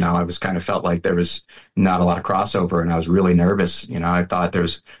 and, I was kind of felt like there was not a lot of crossover, and I was really nervous. I thought there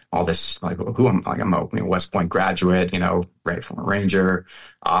was all this, like, I'm a West Point graduate, right, from a Ranger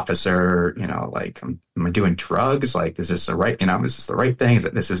officer, like, am I doing drugs? Like, is this the right, is this the right thing?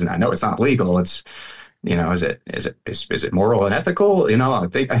 I know it's not legal. It's, is it moral and ethical? I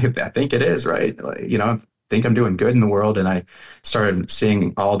think it is, right? Like, think I'm doing good in the world. And I started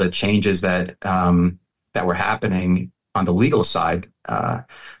seeing all the changes that were happening on the legal side.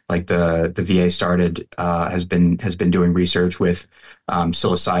 Like the VA has been doing research with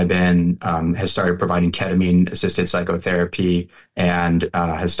psilocybin, has started providing ketamine assisted psychotherapy, and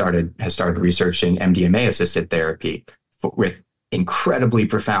has started researching MDMA assisted therapy with incredibly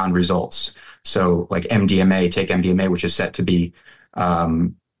profound results. So like take MDMA, which is set to be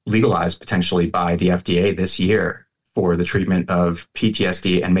legalized potentially by the FDA this year for the treatment of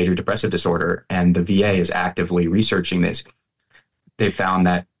PTSD and major depressive disorder. And the VA is actively researching this. They found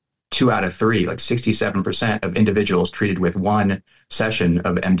that 2 out of 3, like 67% of individuals treated with one session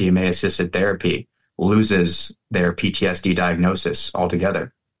of MDMA assisted therapy loses their PTSD diagnosis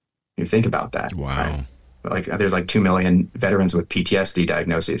altogether. You think about that. Wow. Right? Like there's like 2 million veterans with PTSD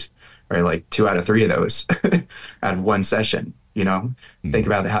diagnoses, right? Like 2 out of 3 of those out of one session. Think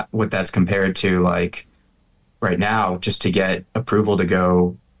about what that's compared to, like, right now, just to get approval to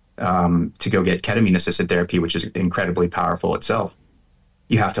go get ketamine assisted therapy, which is incredibly powerful itself.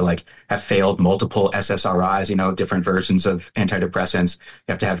 You have to like have failed multiple SSRIs, different versions of antidepressants.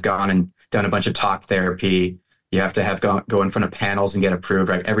 You have to have gone and done a bunch of talk therapy. You have to have go in front of panels and get approved,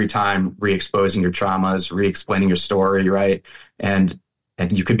 right? Every time re-exposing your traumas, re-explaining your story, right? And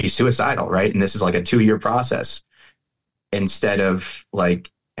you could be suicidal, right? And this is like a 2-year process. Instead of like,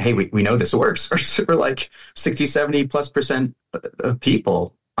 hey, we know this works, or like 60, 70+% of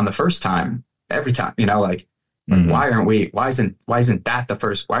people on the first time, every time, mm-hmm. Why isn't that the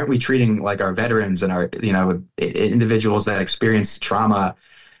first, why aren't we treating like our veterans and our, individuals that experience trauma?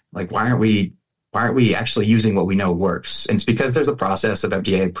 Like, why aren't we actually using what we know works? And it's because there's a process of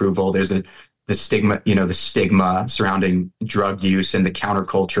FDA approval. There's the stigma surrounding drug use and the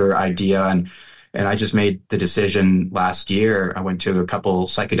counterculture idea. And I just made the decision last year. I went to a couple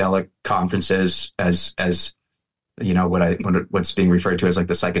psychedelic conferences as what's being referred to as like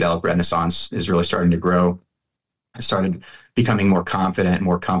the psychedelic renaissance is really starting to grow. I started becoming more confident,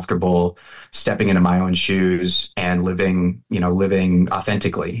 more comfortable, stepping into my own shoes and living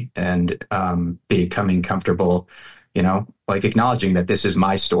authentically and becoming comfortable, like acknowledging that this is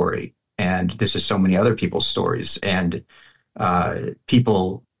my story and this is so many other people's stories. And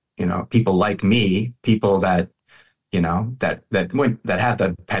people like me, people that have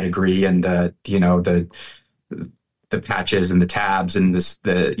the pedigree and the patches and the tabs and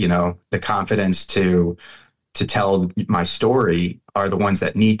the confidence to tell my story are the ones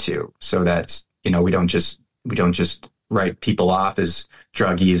that need to, so that, we don't just write people off as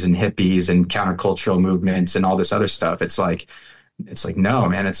druggies and hippies and countercultural movements and all this other stuff. It's like, no,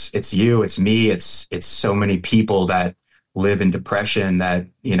 man, it's you, it's me, it's so many people that live in depression that,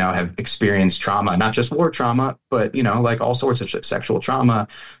 have experienced trauma, not just war trauma, but, like all sorts of sexual trauma,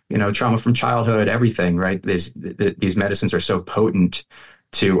 trauma from childhood, everything, right? These medicines are so potent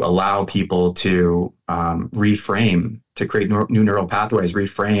to allow people to reframe, to create new neural pathways,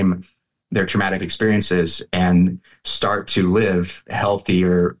 reframe their traumatic experiences and start to live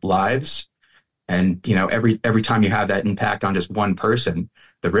healthier lives. And, every time you have that impact on just one person,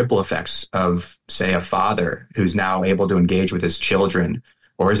 the ripple effects of, say, a father who's now able to engage with his children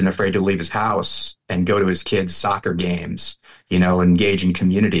or isn't afraid to leave his house and go to his kids' soccer games, engage in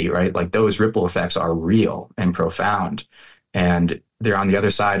community, right? Like those ripple effects are real and profound. And they're on the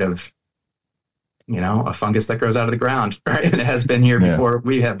other side of, a fungus that grows out of the ground, right? And it has been here before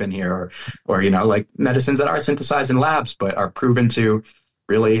we have been here, or like medicines that are synthesized in labs, but are proven to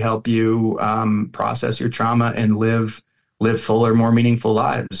really help you process your trauma and live fuller, more meaningful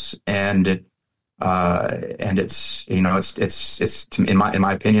lives. And it's in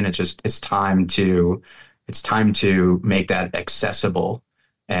my opinion, it's time to make that accessible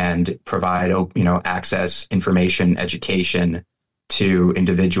and provide, access, information, education to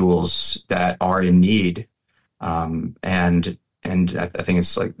individuals that are in need. And I think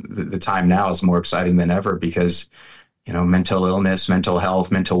it's like the time now is more exciting than ever because, mental illness, mental health,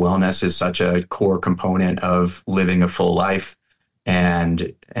 mental wellness is such a core component of living a full life.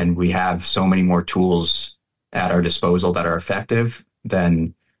 And we have so many more tools at our disposal that are effective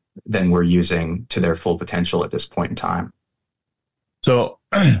than we're using to their full potential at this point in time. So,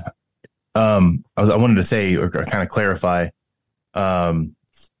 I wanted to say, or kind of clarify, the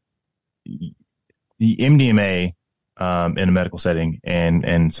MDMA in a medical setting and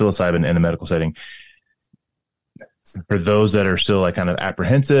psilocybin in a medical setting, for those that are still like kind of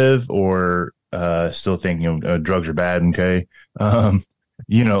apprehensive or still think drugs are bad, okay,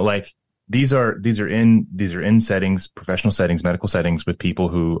 like these are in settings, professional settings, medical settings with people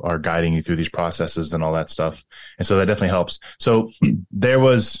who are guiding you through these processes and all that stuff, and so that definitely helps. So there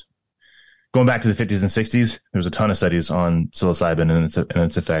was. Going back to the 50s and 60s, there was a ton of studies on psilocybin and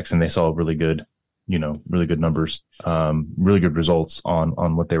its effects, and they saw really good numbers, really good results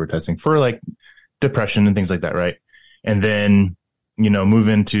on what they were testing for, like depression and things like that, right? And then, move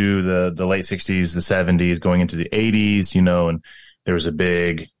into the late 60s, the 70s, going into the 80s, and there was a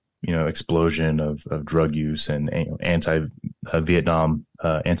big, explosion of drug use and anti-Vietnam,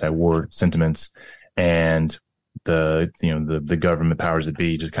 anti-war sentiments, and the government powers that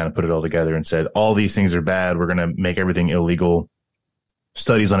be just kind of put it all together and said, all these things are bad. We're going to make everything illegal.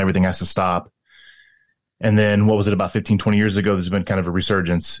 Studies on everything has to stop. And then what was it, about 15, 20 years ago, there's been kind of a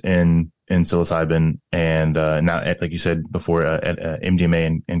resurgence in psilocybin and now, like you said before,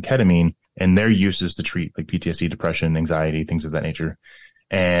 MDMA and ketamine, and their uses to treat like PTSD, depression, anxiety, things of that nature.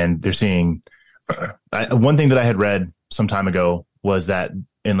 And they're seeing one thing that I had read some time ago was that,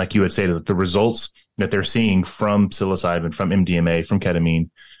 and like you would say, the results that they're seeing from psilocybin, from MDMA, from ketamine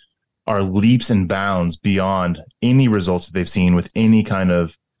are leaps and bounds beyond any results that they've seen with any kind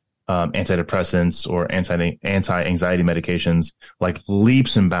of antidepressants or anti-anxiety medications, like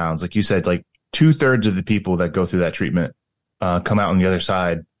leaps and bounds. Like you said, like 2/3 of the people that go through that treatment come out on the other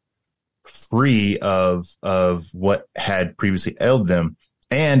side free of what had previously ailed them.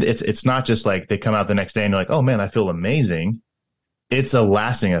 And it's not just like they come out the next day and they're like, oh man, I feel amazing. It's a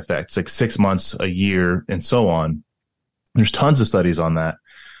lasting effect. It's like 6 months, a year, and so on. There's tons of studies on that.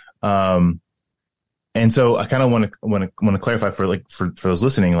 And so I kind of want to clarify for those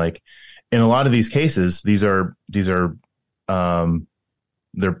listening, like in a lot of these cases, these are they're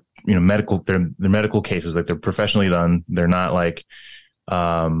medical cases, like they're professionally done. They're not like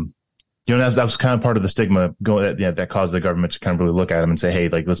That was kind of part of the stigma that caused the government to kind of really look at them and say, hey,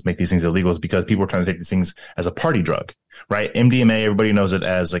 like, let's make these things illegal, is because people were trying to take these things as a party drug, right? MDMA, everybody knows it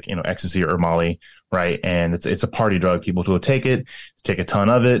as like, ecstasy or Molly, right? And it's a party drug. People will take it, take a ton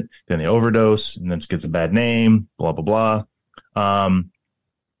of it, then they overdose, and then it gets a bad name, blah, blah, blah.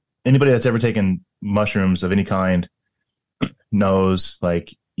 Anybody that's ever taken mushrooms of any kind knows,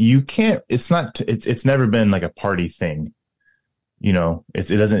 like, you can't, it's never been like a party thing. It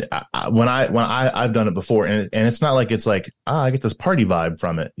doesn't, I've done it before, and it's not like, it's like, I get this party vibe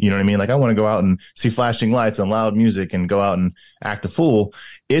from it. You know what I mean? Like, I want to go out and see flashing lights and loud music and go out and act a fool.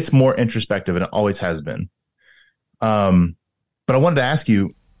 It's more introspective, and it always has been. But I wanted to ask you,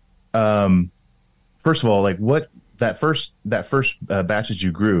 first of all, like, what that first batch that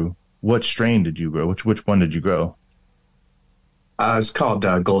you grew, what strain did you grow? Which one did you grow? It's called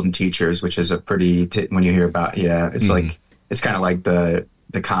Golden Teachers, which is a pretty, when you hear about, it's like, it's kind of like the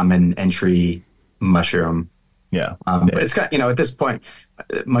common entry mushroom. Yeah. But it's got, at this point,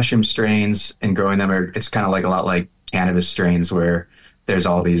 mushroom strains and growing them it's kind of like a lot like cannabis strains, where there's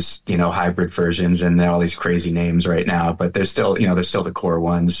all these, hybrid versions, and there are all these crazy names right now, but there's still, there's still the core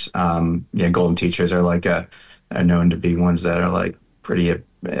ones. Golden Teachers are like are known to be ones that are like pretty,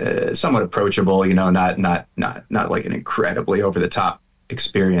 somewhat approachable, not like an incredibly over the top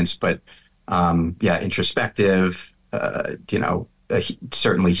experience, but introspective,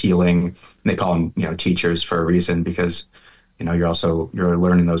 certainly healing. And they call them, teachers for a reason, because, you're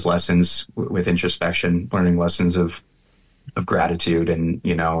learning those lessons with introspection, learning lessons of gratitude and,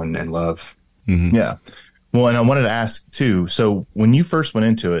 and love. Mm-hmm. Yeah. Well, and I wanted to ask too, so when you first went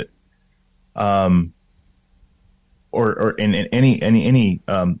into it, or in any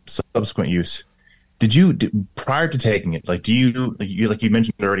subsequent use, prior to taking it, like, like you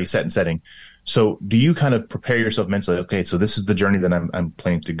mentioned already, set and setting. So do you kind of prepare yourself mentally? Okay, so this is the journey that I'm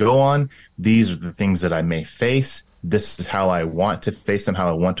planning to go on. These are the things that I may face. This is how I want to face them, how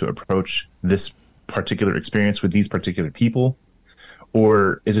I want to approach this particular experience with these particular people.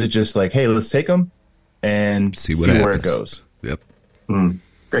 Or is it just like, hey, let's take them and see where it goes? Yep.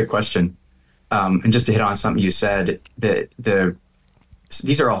 Great question. And just to hit on something you said,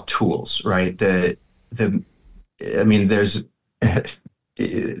 these are all tools, right? There's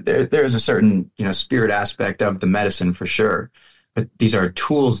there's a certain, spirit aspect of the medicine for sure, but these are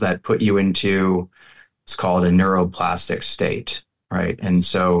tools that put you into, it's called a neuroplastic state, right? And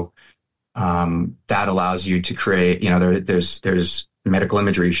so that allows you to create, there's medical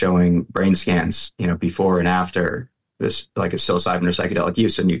imagery showing brain scans, before and after this, like a psilocybin or psychedelic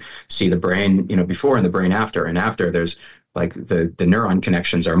use, and you see the brain, before and the brain after, and after there's like the neuron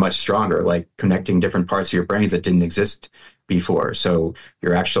connections are much stronger, like connecting different parts of your brains that didn't exist before. So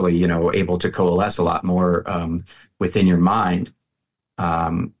you're actually, able to coalesce a lot more within your mind.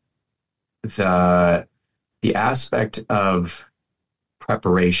 The aspect of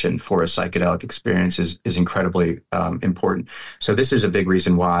preparation for a psychedelic experience is incredibly important. So this is a big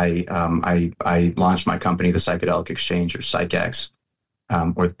reason why I launched my company, the Psychedelic Exchange, or PsychX,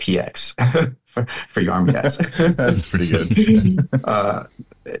 or the PX for your army guys. That's pretty good.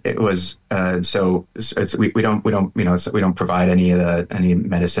 It was we don't provide any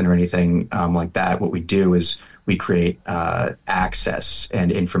medicine or anything like that. What we do is we create access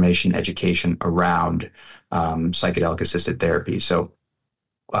and information education around psychedelic assisted therapy. So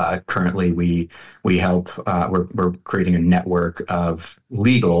currently we help, we're creating a network of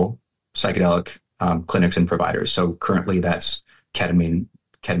legal psychedelic clinics and providers. So currently that's ketamine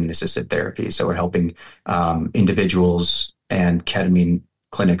assisted therapy. So we're helping individuals and ketamine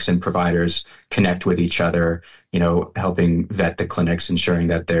clinics and providers connect with each other, helping vet the clinics, ensuring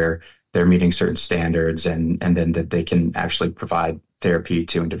that they're meeting certain standards, and then that they can actually provide therapy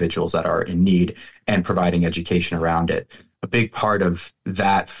to individuals that are in need, and providing education around it. A big part of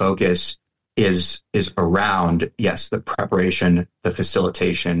that focus is around, yes, the preparation, the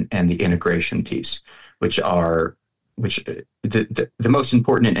facilitation, and the integration piece, which the most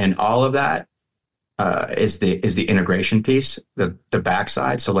important in all of that is the integration piece, the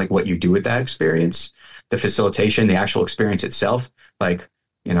backside. So like what you do with that experience, the facilitation, the actual experience itself. Like,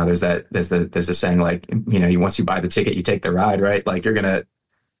 there's a saying, like, once you buy the ticket, you take the ride, right? Like you're gonna,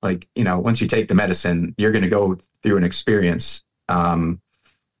 like, once you take the medicine, you're gonna go through an experience, and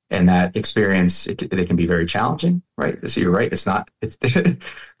that experience, they can be very challenging, right? So you're right. It's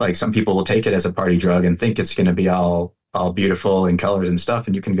like some people will take it as a party drug and think it's going to be all beautiful in colors and stuff,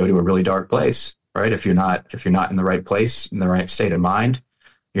 and you can go to a really dark place, right? If you're not in the right place, in the right state of mind,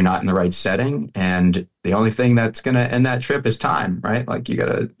 you're not in the right setting, and the only thing that's going to end that trip is time, right? Like you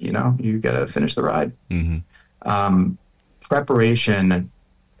gotta finish the ride. Mm-hmm. Preparation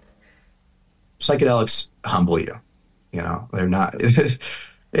psychedelics humble you. You know, they're not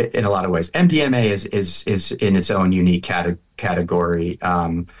in a lot of ways. MDMA is in its own unique category. I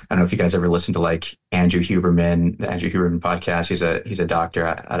don't know if you guys ever listened to like Andrew Huberman, the Andrew Huberman podcast. He's a doctor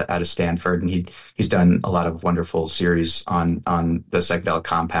out of Stanford, and he's done a lot of wonderful series on the psychedelic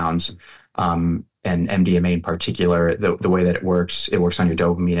compounds. And MDMA in particular, the way that it works on your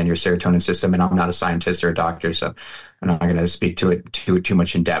dopamine and your serotonin system. And I'm not a scientist or a doctor, so I'm not going to speak to it too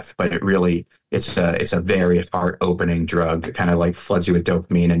much in depth. But it's a very heart opening drug that kind of like floods you with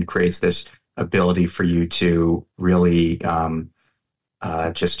dopamine and creates this ability for you to really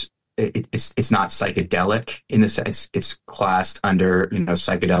it's not psychedelic in the sense it's classed under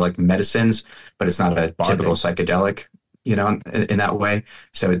psychedelic medicines, but it's not a typical psychedelic. In that way.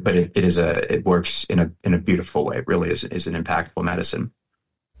 So, but it works in a beautiful way. It really is an impactful medicine.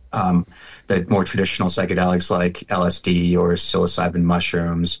 The more traditional psychedelics like LSD or psilocybin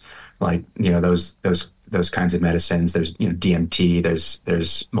mushrooms, like, those kinds of medicines, there's, DMT,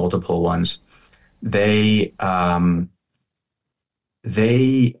 there's multiple ones. They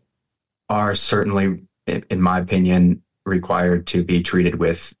are certainly, in my opinion, required to be treated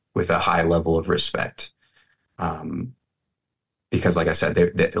with a high level of respect. Because like I said,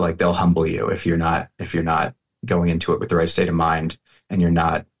 they'll humble you if you're not going into it with the right state of mind, and you're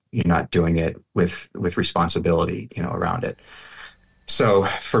not doing it with responsibility, around it. So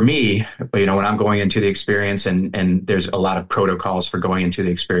for me, when I'm going into the experience, and there's a lot of protocols for going into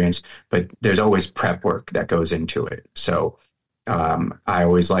the experience, but there's always prep work that goes into it. So I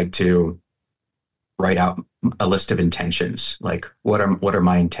always like to write out a list of intentions. Like, what are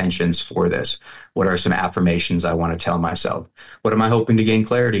my intentions for this? What are some affirmations I want to tell myself? What am I hoping to gain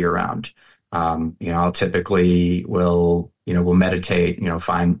clarity around? I'll typically will meditate,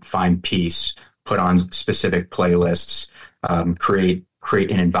 find peace, put on specific playlists,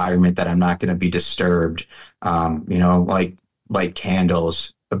 create an environment that I'm not going to be disturbed. Like light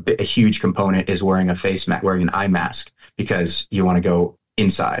candles. A huge component is wearing wearing an eye mask, because you want to go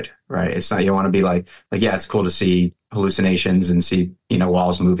inside, right? It's not, you want to be like, yeah, it's cool to see hallucinations and see,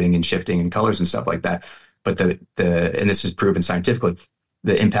 walls moving and shifting and colors and stuff like that. But and this is proven scientifically,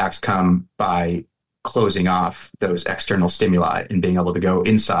 the impacts come by closing off those external stimuli and being able to go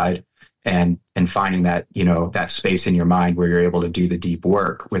inside and finding that, that space in your mind where you're able to do the deep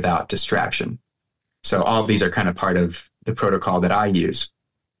work without distraction. So all of these are kind of part of the protocol that I use.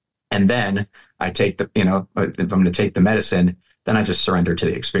 And then I take if I'm going to take the medicine, then I just surrender to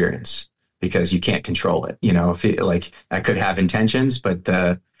the experience, because you can't control it. If I could have intentions, but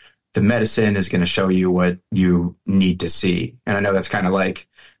the medicine is going to show you what you need to see. And I know that's kind of like,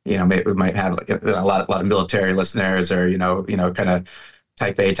 we might have like a lot of military listeners, or, kind of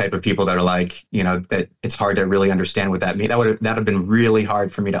type A type of people that are like, that it's hard to really understand what that means. That would have been really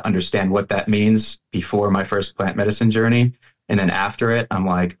hard for me to understand what that means before my first plant medicine journey. And then after it, I'm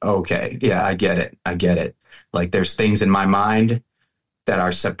like, okay, yeah, I get it. Like, there's things in my mind that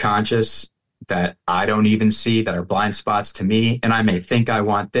are subconscious that I don't even see, that are blind spots to me. And I may think I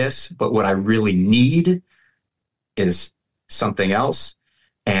want this, but what I really need is something else.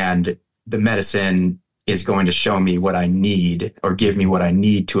 And the medicine is going to show me what I need, or give me what I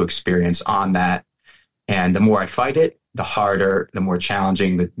need to experience on that. And the more I fight it, the harder, the more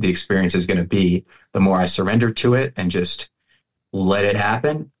challenging the experience is going to be. The more I surrender to it and just let it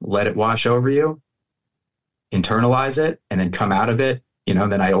happen, let it wash over you, internalize it, and then come out of it.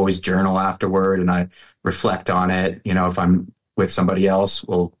 Then I always journal afterward, and I reflect on it. If I'm with somebody else,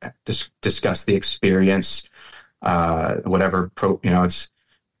 we'll discuss the experience, whatever.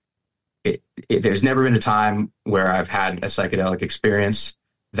 There's never been a time where I've had a psychedelic experience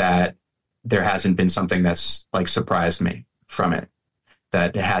that there hasn't been something that's like surprised me from it.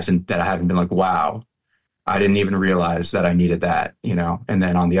 That I haven't been like, wow, I didn't even realize that I needed that, And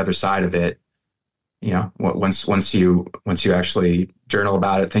then on the other side of it, once you actually journal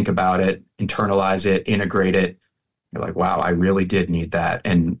about it, think about it, internalize it, integrate it, you're like, wow, I really did need that.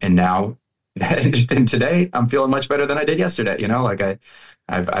 And now, and today I'm feeling much better than I did yesterday. Like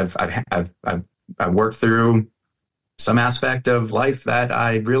I've worked through some aspect of life that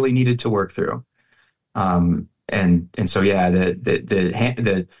I really needed to work through. And so, yeah,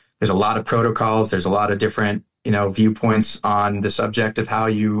 there's a lot of protocols. There's a lot of different, viewpoints on the subject of how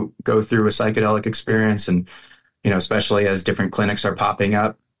you go through a psychedelic experience. And, especially as different clinics are popping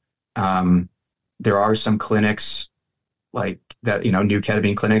up, there are some clinics like that, new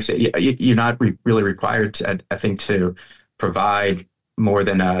ketamine clinics. You're not really required to, I think, to provide more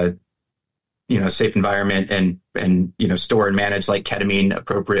than a safe environment and store and manage like ketamine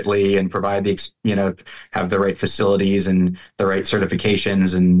appropriately and provide have the right facilities and the right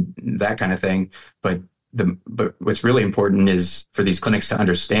certifications and that kind of thing. But what's really important is for these clinics to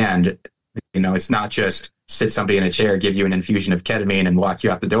understand, it's not just sit somebody in a chair, give you an infusion of ketamine and walk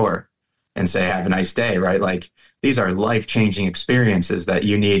you out the door and say, have a nice day, right? Like, these are life-changing experiences that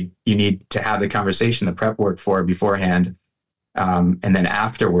you need to have the conversation, the prep work for beforehand. And then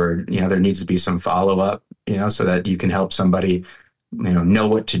afterward, there needs to be some follow-up, so that you can help somebody, know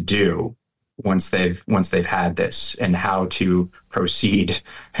what to do once they've had this and how to proceed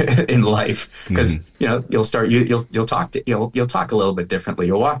in life. Because, you'll talk a little bit differently.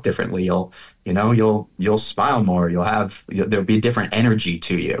 You'll walk differently. You'll smile more. There'll be a different energy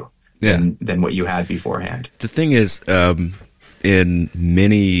to you than what you had beforehand. The thing is, in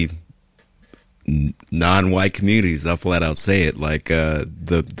many non-white communities, I'll flat out say it, like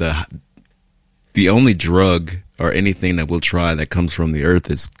the only drug or anything that we'll try that comes from the earth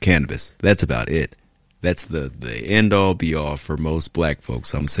is cannabis. That's about it. That's the end all be all for most black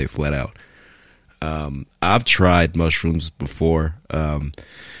folks. I'm gonna say flat out. I've tried mushrooms before.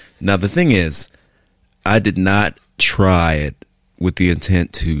 Now the thing is, I did not try it with the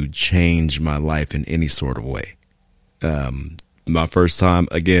intent to change my life in any sort of way. My first time,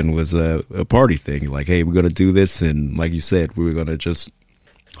 again, was a party thing. Like, hey, we're going to do this. And like you said, we were going to just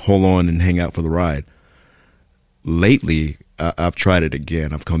hold on and hang out for the ride. Lately, I've tried it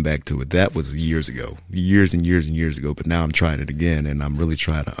again. I've come back to it. That was years ago, years and years and years ago. But now I'm trying it again. And I'm really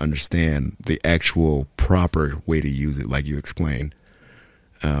trying to understand the actual proper way to use it, like you explained.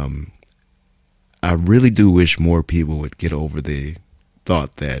 I really do wish more people would get over the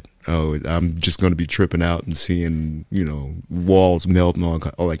thought that, oh, I'm just going to be tripping out and seeing, walls melt and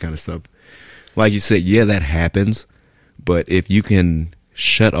all that kind of stuff. Like you said, yeah, that happens. But if you can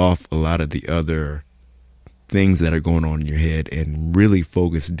shut off a lot of the other things that are going on in your head and really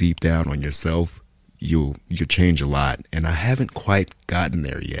focus deep down on yourself, you'll change a lot. And I haven't quite gotten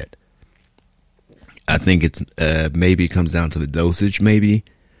there yet. I think it's maybe it comes down to the dosage, maybe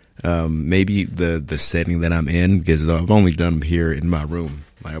the setting that I'm in, because I've only done them here in my room.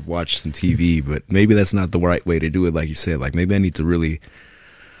 I've watched some TV, but maybe that's not the right way to do it. Like you said, like maybe I need to really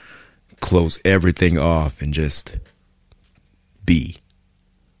close everything off and just be.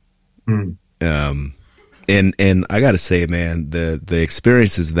 And I got to say, man, the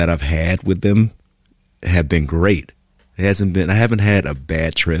experiences that I've had with them have been great. I haven't had a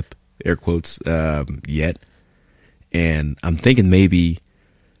bad trip, air quotes, yet. And I'm thinking maybe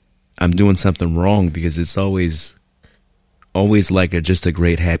I'm doing something wrong, because it's always like just a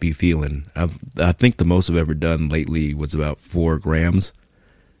great happy feeling. I think the most I've ever done lately was about 4 grams.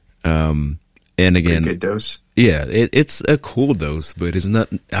 And again, pretty good dose. Yeah, it's a cool dose, but it's not.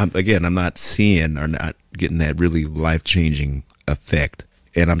 I'm not seeing or not getting that really life-changing effect.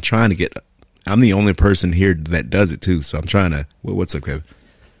 And I'm the only person here that does it too. So I'm trying to. What's up, Kevin?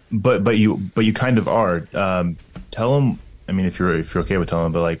 But you kind of are. Tell them. I mean, if you're okay with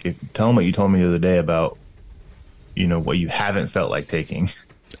telling them, but tell them what you told me the other day about, what you haven't felt like taking.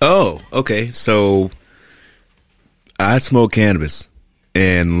 Oh, okay. So I smoke cannabis,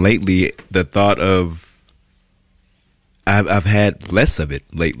 and lately the thought of I've had less of it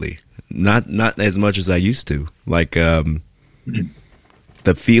lately. Not as much as I used to. Like the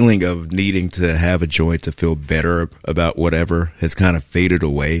feeling of needing to have a joint to feel better about whatever has kind of faded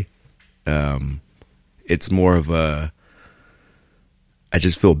away. It's more of I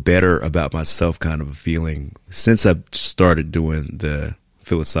just feel better about myself kind of a feeling since I've started doing the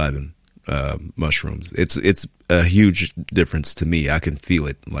psilocybin mushrooms. It's a huge difference to me. I can feel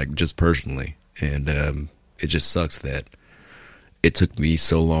it, like, just personally. And it just sucks that it took me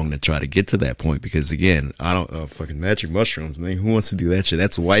so long to try to get to that point, because, again, I don't fucking magic mushrooms, man. Who wants to do that shit?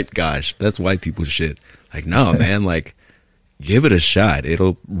 That's white people shit. Like, no, man, like, give it a shot.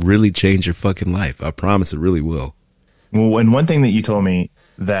 It'll really change your fucking life. I promise it really will. Well, and one thing that you told me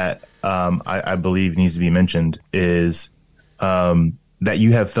that I believe needs to be mentioned is that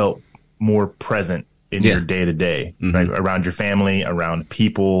you have felt more present in your day-to-day, right? Around your family, around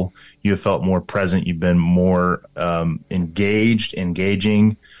people. You have felt more present. You've been more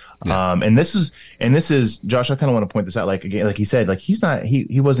engaging. Yeah. And this is Josh, I kind of want to point this out. Like, again, like he said, like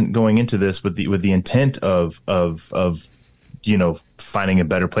he wasn't going into this with the intent of finding a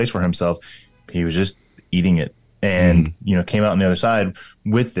better place for himself. He was just eating it. And, came out on the other side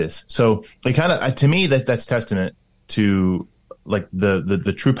with this. So it kind of, to me, that's testament to like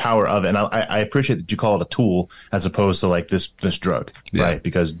the true power of it. And I appreciate that you call it a tool as opposed to like this drug, right?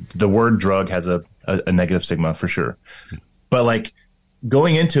 Because the word drug has a negative stigma for sure. But like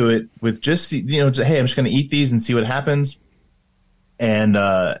going into it with just, hey, I'm just going to eat these and see what happens. And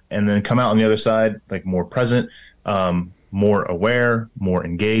then come out on the other side, like more present, more aware, more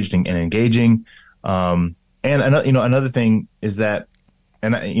engaged and engaging. And another thing is that,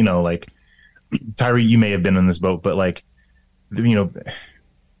 and like Tyree, you may have been in this boat, but like,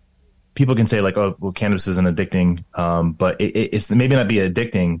 people can say like, oh, well, cannabis isn't addicting, but it's maybe not be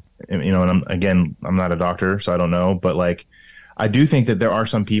addicting, and I'm not a doctor, so I don't know, but like, I do think that there are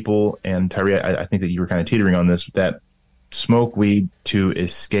some people, and Tyree, I think that you were kind of teetering on this, that smoke weed to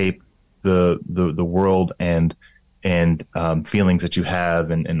escape the world and feelings that you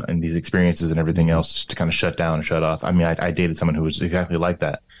have and these experiences and everything else, just to kind of shut down and shut off. I mean, I dated someone who was exactly like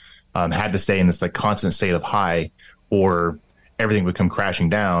that. Had to stay in this like constant state of high, or everything would come crashing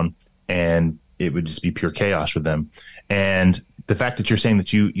down and it would just be pure chaos for them. And the fact that you're saying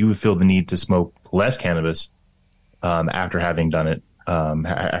that you would feel the need to smoke less cannabis after having done it,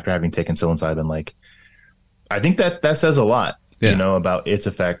 after having taken psilocybin, like, I think that says a lot, about its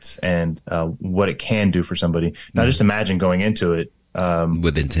effects and what it can do for somebody. Now, just imagine going into it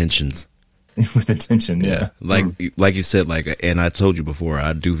with intentions. With intention, yeah. Like you said, and I told you before,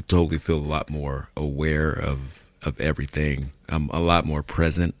 I do totally feel a lot more aware of everything. I'm a lot more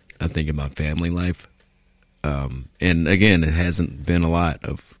present, I think, in my family life. And again, it hasn't been a lot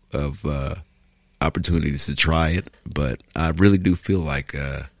of opportunities to try it, but I really do feel like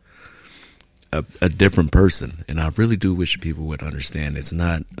a different person, and I really do wish people would understand it's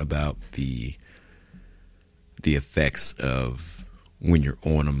not about the effects of when you're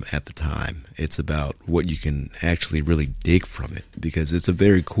on them at the time. It's about what you can actually really dig from it, because it's a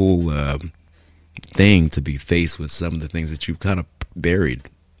very cool thing to be faced with some of the things that you've kind of buried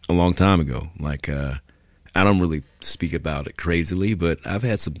a long time ago. Like, I don't really speak about it crazily, but I've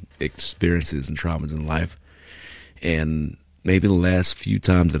had some experiences and traumas in life, and maybe the last few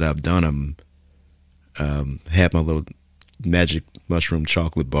times that I've done them, had my little magic mushroom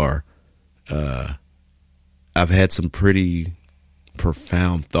chocolate bar, I've had some pretty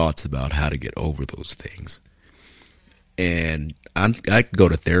profound thoughts about how to get over those things. And I go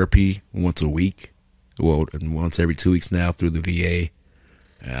to therapy once a week, and once every 2 weeks now through the VA.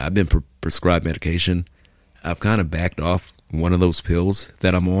 I've been prescribed medication. I've kind of backed off one of those pills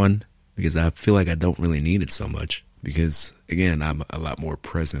that I'm on because I feel like I don't really need it so much, because, again, I'm a lot more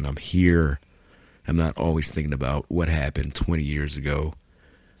present. I'm here. I'm not always thinking about what happened 20 years ago,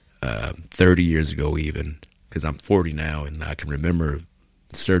 30 years ago even, because I'm 40 now and I can remember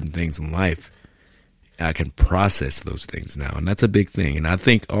certain things in life. I can process those things now, and that's a big thing. And I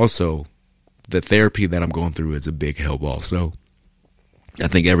think also the therapy that I'm going through is a big help also. I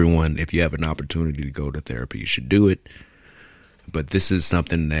think everyone, if you have an opportunity to go to therapy, you should do it. But this is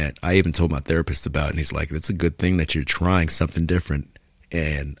something that I even told my therapist about, and he's like, it's a good thing that you're trying something different.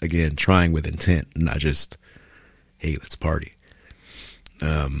 And again, trying with intent, not just, hey, let's party.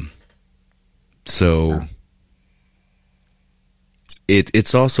 So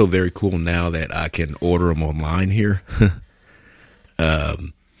it's also very cool now that I can order them online here.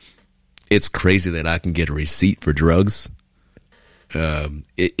 It's crazy that I can get a receipt for drugs.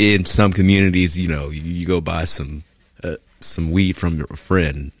 In some communities, you go buy some weed from your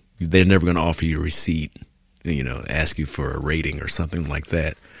friend, they're never going to offer you a receipt, ask you for a rating or something like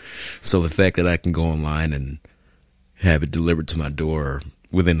that. So the fact that I can go online and have it delivered to my door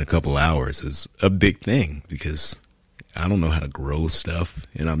within a couple hours is a big thing, because I don't know how to grow stuff,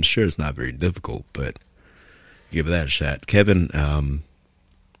 and I'm sure it's not very difficult, but give that a shot. Kevin,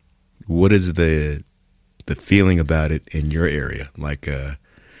 what is the feeling about it in your area? Like,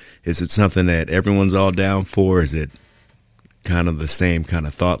 is it something that everyone's all down for? Is it kind of the same kind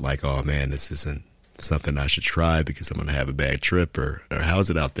of thought, like, oh man, this isn't something I should try because I'm going to have a bad trip, or how's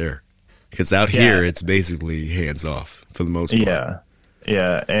it out there? Because out here, it's basically hands off for the most part.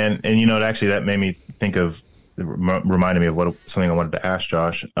 Yeah. And actually that made me think of, reminded me of something I wanted to ask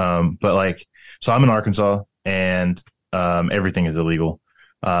Josh. But like, so I'm in Arkansas, and everything is illegal.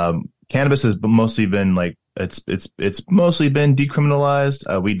 Cannabis has mostly been like, it's mostly been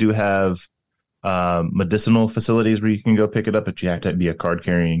decriminalized. We do have medicinal facilities where you can go pick it up, but you have to be a card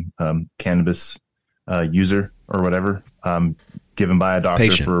carrying cannabis user or whatever, given by a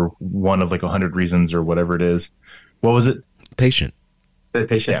doctor for one of like 100 reasons or whatever it is. What was it? Patient.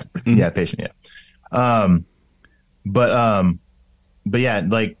 Yeah, patient. Yeah. But yeah,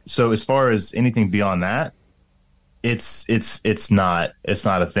 like, so as far as anything beyond that, it's not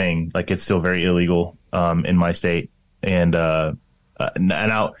a thing. Like, it's still very illegal in my state. And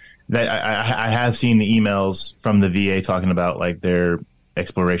now that I have seen the emails from the VA talking about like their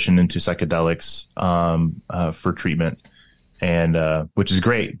exploration into psychedelics for treatment. and which is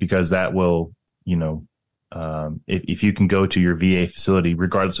great because that will, if you can go to your VA facility,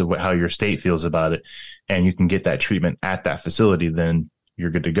 regardless of how your state feels about it, and you can get that treatment at that facility, then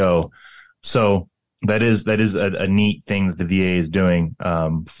you're good to go. So that is a neat thing that the VA is doing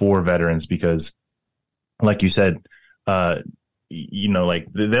for veterans, because, like you said, like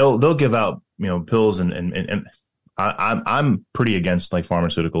they'll give out pills, and I'm pretty against like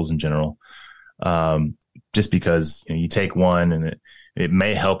pharmaceuticals in general, just because you take one and it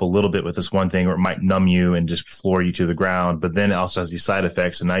may help a little bit with this one thing, or it might numb you and just floor you to the ground. But then it also has these side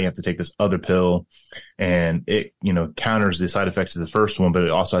effects. And now you have to take this other pill, and it, counters the side effects of the first one, but it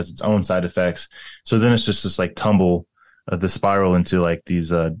also has its own side effects. So then it's just this like tumble of the spiral into like these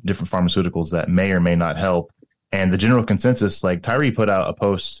different pharmaceuticals that may or may not help. And the general consensus, like Tyree put out a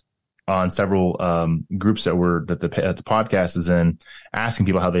post on several groups that the podcast is in, asking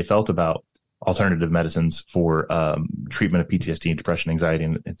people how they felt about alternative medicines for treatment of PTSD, depression, anxiety,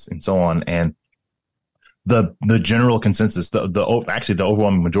 and so on. And the general consensus, actually the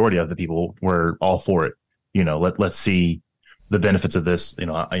overwhelming majority of the people were all for it. Let's see the benefits of this.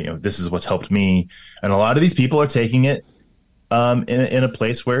 This is what's helped me. And a lot of these people are taking it in a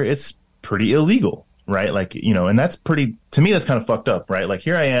place where it's pretty illegal, right? Like, and that's to me, that's kind of fucked up, right? Like,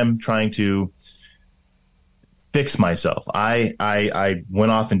 here I am trying to fix myself. I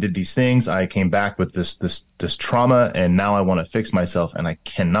went off and did these things. I came back with this trauma, and now I want to fix myself, and I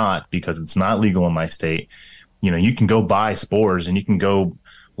cannot, because it's not legal in my state. You can go buy spores, and you can go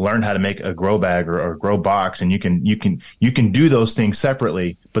learn how to make a grow bag or grow box, and you can do those things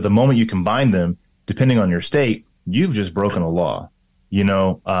separately. But the moment you combine them, depending on your state, you've just broken a law.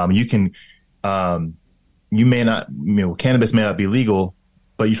 Cannabis may not be legal,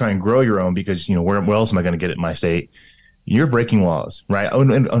 but you try and grow your own because, where else am I going to get it in my state? You're breaking laws, right?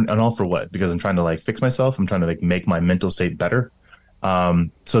 And all for what? Because I'm trying to like fix myself. I'm trying to like make my mental state better.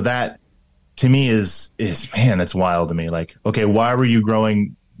 So that to me is man, that's wild to me. Like, okay, why were you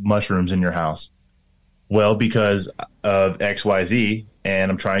growing mushrooms in your house? Well, because of XYZ,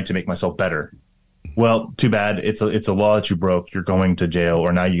 and I'm trying to make myself better. Well, too bad. It's a law that you broke. You're going to jail,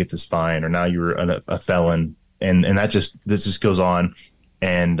 or now you get this fine, or now you're a felon, and this just goes on.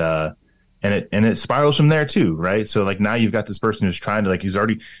 And it spirals from there too, right? So like now you've got this person who's trying to who's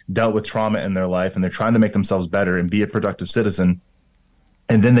already dealt with trauma in their life, and they're trying to make themselves better and be a productive citizen,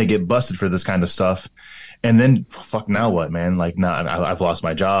 and then they get busted for this kind of stuff, and then fuck, now what, man? Like, now I've lost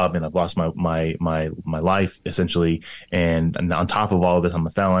my job, and I've lost my life essentially, and on top of all of this, I'm a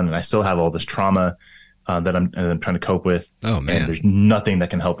felon, and I still have all this trauma that I'm trying to cope with. Oh man, and there's nothing that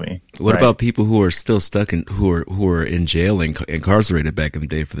can help me. What about people who are still stuck in who are in jail and incarcerated back in the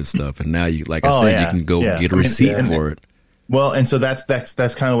day for this stuff, and now you, like I said, you can go get a receipt for it. Well, and so that's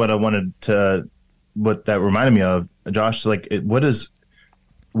kind of what I wanted to, what that reminded me of, Josh. Like, what does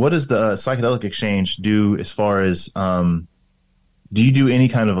the Psychedelic Exchange do as far as do you do any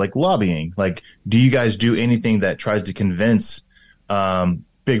kind of like lobbying? Like, do you guys do anything that tries to convince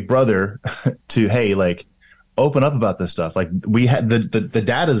Big Brother to, hey, like, open up about this stuff? Like, we had the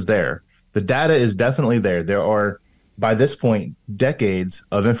data's there. The data is definitely there. There are, by this point, decades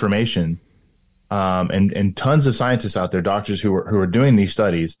of information, and tons of scientists out there, doctors who are doing these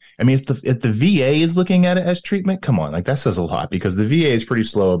studies. I mean, if the VA is looking at it as treatment, come on, like, that says a lot, because the VA is pretty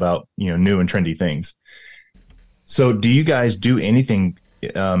slow about new and trendy things. So, do you guys do anything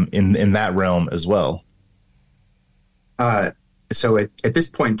in that realm as well? So at this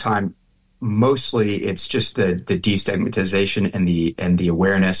point in time, mostly it's just the destigmatization and the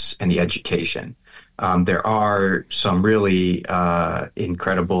awareness and the education. There are some really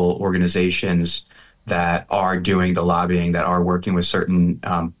incredible organizations that are doing the lobbying, that are working with certain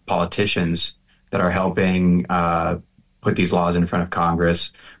politicians that are helping put these laws in front of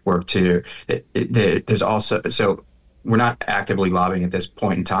Congress. There's also, so we're not actively lobbying at this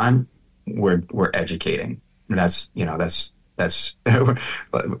point in time. We're educating. And that's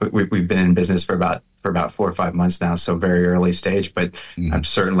we've been in business for about 4 or 5 months now, so very early stage. But I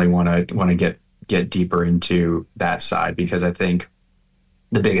certainly want to get deeper into that side, because I think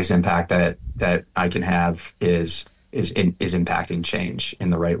the biggest impact that I can have is impacting change in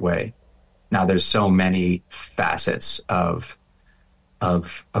the right way. Now, there's so many facets of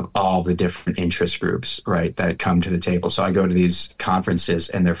all the different interest groups, right, that come to the table. So I go to these conferences,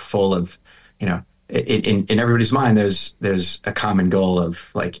 and they're full of, in everybody's mind, there's a common goal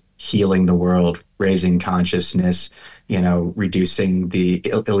of like healing the world, raising consciousness, reducing the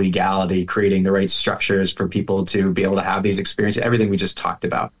illegality, creating the right structures for people to be able to have these experiences, everything we just talked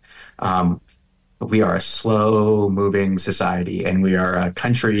about. we are a slow moving society, and we are a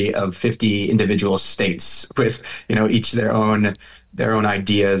country of 50 individual states with, each their own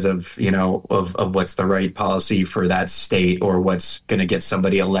ideas of, of what's the right policy for that state, or what's going to get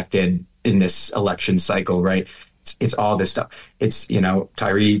somebody elected in this election cycle, right? It's all this stuff. It's,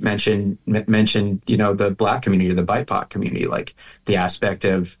 Tyree mentioned, the Black community, the BIPOC community, like the aspect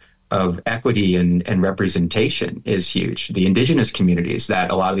of equity and representation is huge. The indigenous communities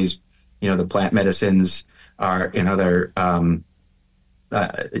that a lot of these, the plant medicines are, they're, a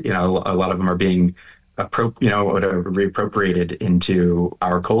lot of them are being reappropriated into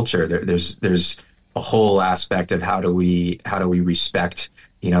our culture. There's a whole aspect of how do we respect,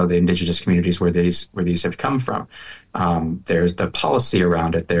 the indigenous communities where these have come from. There's the policy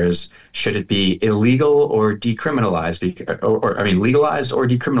around it. Should it be illegal or decriminalized, legalized or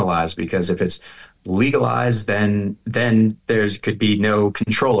decriminalized? Because if it's legalized, then there's could be no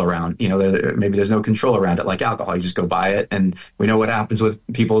control around, maybe there's no control around it, like alcohol. You just go buy it, and we know what happens with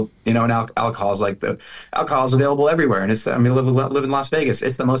people, and alcohol is available everywhere. And live in Las Vegas.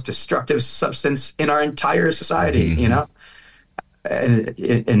 It's the most destructive substance in our entire society,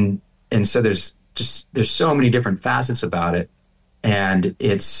 and so there's so many different facets about it, and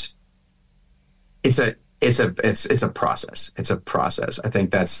it's a process. It's a process. I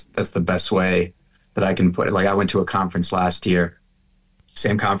think that's the best way that I can put it. Like, I went to a conference last year,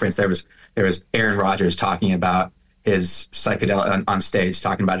 same conference. There was Aaron Rodgers talking about his psychedelic on stage,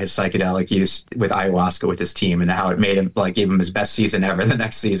 talking about his psychedelic use with ayahuasca with his team, and how it made him, gave him his best season ever the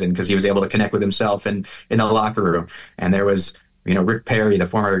next season, because he was able to connect with himself in the locker room. And there was, Rick Perry, the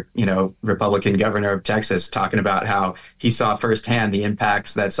former, Republican governor of Texas, talking about how he saw firsthand the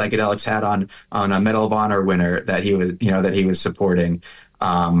impacts that psychedelics had on a Medal of Honor winner that he was supporting.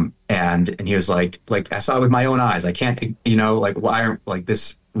 And he was like, I saw it with my own eyes. I can't, why aren't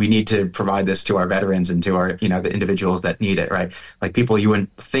this? We need to provide this to our veterans and to our, the individuals that need it, right? Like, people you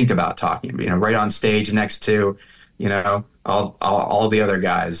wouldn't think about talking, right on stage next to, all the other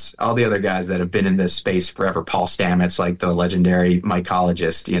guys that have been in this space forever. Paul Stamets, like the legendary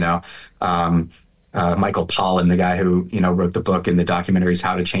mycologist, Michael Pollan, the guy who, wrote the book and the documentaries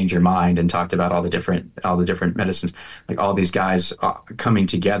How to Change Your Mind, and talked about all the different medicines, like all these guys coming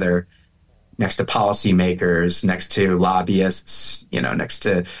together next to policymakers, next to lobbyists, next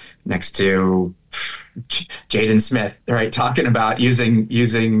to Jaden Smith, right? Talking about using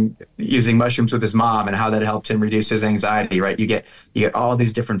mushrooms with his mom and how that helped him reduce his anxiety, right? You get all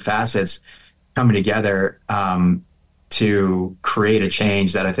these different facets coming together to create a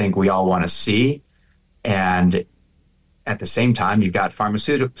change that I think we all want to see. And at the same time, you've got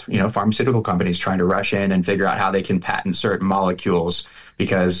pharmaceutical companies trying to rush in and figure out how they can patent certain molecules,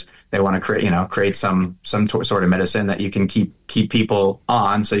 because they want to create some sort of medicine that you can keep people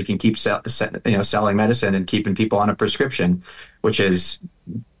on, so you can keep selling medicine and keeping people on a prescription, which is,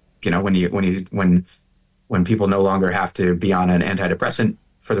 when people no longer have to be on an antidepressant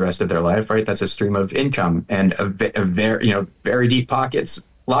for the rest of their life, right? That's a stream of income, and a very, very deep pockets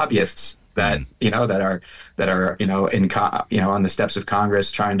lobbyists that are on the steps of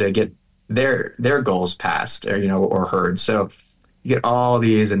Congress trying to get their goals passed or heard. So you get all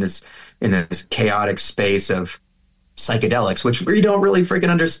these in this chaotic space of psychedelics, which we don't really freaking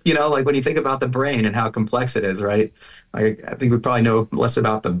understand. When you think about the brain and how complex it is, right? I think we probably know less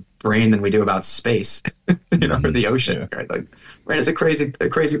about the brain than we do about space, or the ocean, right? Like, brain is a crazy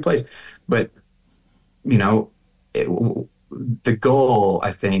place. But the goal,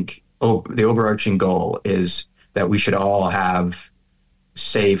 I think, the overarching goal is that we should all have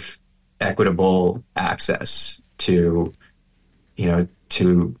safe, equitable access to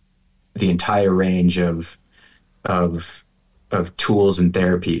the entire range of tools and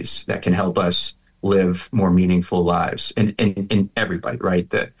therapies that can help us live more meaningful lives. And everybody, right?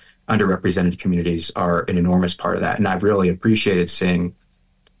 The underrepresented communities are an enormous part of that. And I've really appreciated seeing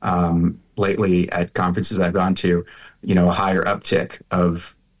lately at conferences I've gone to, a higher uptick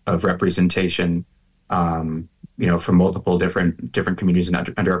of representation, from multiple different communities and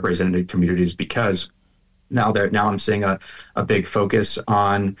underrepresented communities, because now I'm seeing a big focus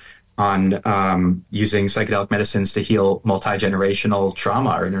on using psychedelic medicines to heal multi-generational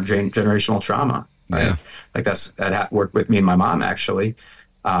trauma or intergenerational trauma. Right? Yeah. Like that worked with me and my mom, actually.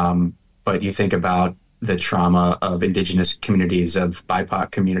 But you think about the trauma of indigenous communities, of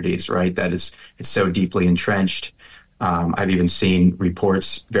BIPOC communities, right? It's so deeply entrenched. I've even seen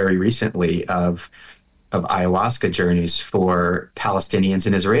reports very recently of ayahuasca journeys for Palestinians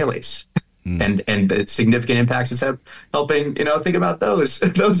and Israelis. And the significant impacts it's helping, think about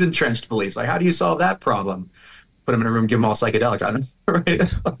those entrenched beliefs. Like, how do you solve that problem? put them in a room, give them all psychedelics. I don't know, right?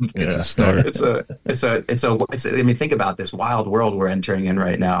 It's a start. I mean, think about this wild world we're entering in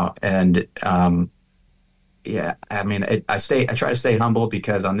right now. And, yeah, I mean, I try to stay humble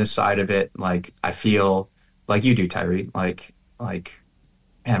because on this side of it, like, I feel like you do, Tyree, like,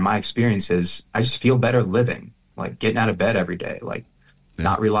 man, my experience is I just feel better living, like getting out of bed every day, like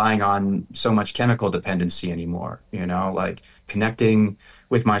not relying on so much chemical dependency anymore, like connecting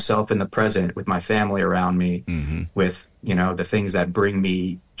with myself in the present, with my family around me, with, the things that bring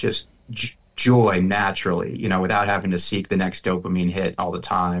me just joy naturally, without having to seek the next dopamine hit all the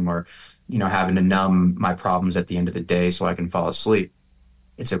time or, having to numb my problems at the end of the day so I can fall asleep.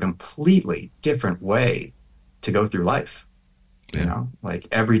 It's a completely different way to go through life. Like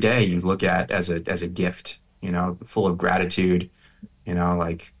every day you look at as a gift, full of gratitude,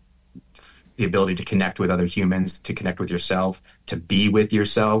 like the ability to connect with other humans, to connect with yourself, to be with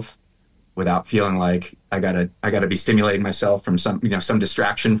yourself without feeling like I gotta be stimulating myself from some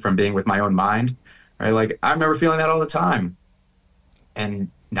distraction from being with my own mind. Right. Like I remember feeling that all the time. And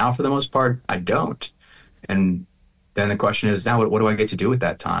now for the most part, I don't. And then the question is now what do I get to do with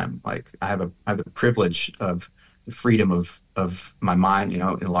that time? Like I have the privilege of the freedom of my mind,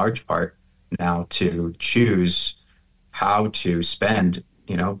 in large part now to choose how to spend,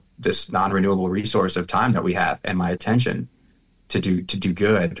 this non-renewable resource of time that we have and my attention to do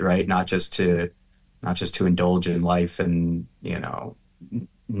good, right? Not just to indulge in life and,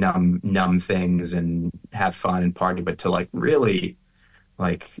 numb things and have fun and party, but to like really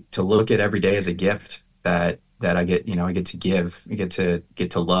like to look at every day as a gift that I get, I get to give, I get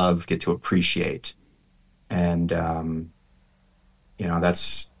to love, get to appreciate. And,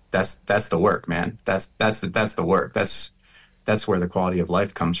 that's the work, man. That's the work. That's where the quality of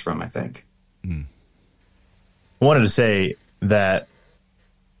life comes from, I think. I wanted to say that,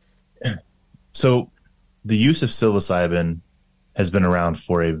 so the use of psilocybin has been around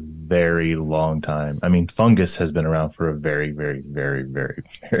for a very long time. I mean, fungus has been around for a very, very, very, very,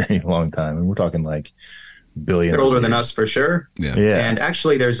 very long time. And we're talking like billions. They're older than us for sure. Yeah. And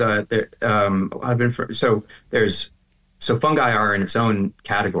actually so fungi are in its own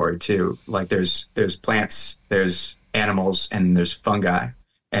category too. Like there's plants, there's animals, and there's fungi.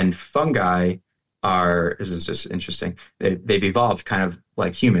 And fungi this is just interesting. They've evolved kind of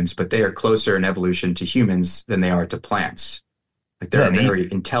like humans, but they are closer in evolution to humans than they are to plants. Like they're a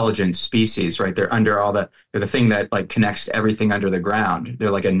very intelligent species, right? They're they're the thing that like connects everything under the ground. They're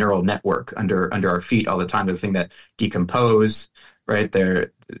like a neural network under our feet all the time. They're the thing that decompose, right?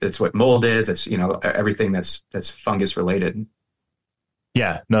 It's what mold is. It's, everything that's fungus related.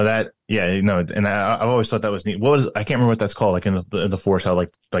 Yeah, no, and I've always thought that was neat. I can't remember what that's called. Like in the forest, how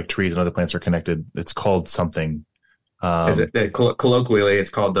like trees and other plants are connected. It's called something. Colloquially, it's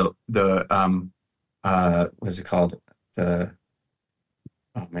called what is it called? World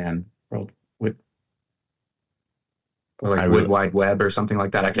Wood Wide Web or something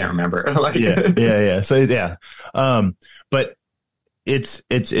like that. I can't remember. Yeah. So yeah, but it's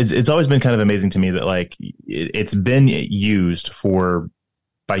always been kind of amazing to me that like it's been used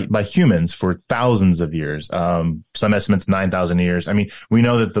by humans for thousands of years. Some estimates 9,000 years. I mean, we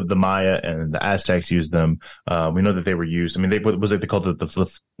know that the Maya and the Aztecs used them. We know that they were used. I mean, they called it the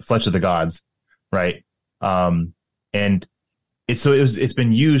flesh of the gods, right? And it's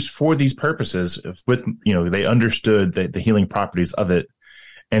been used for these purposes with, they understood the healing properties of it.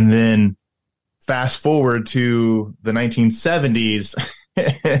 And then fast forward to the 1970s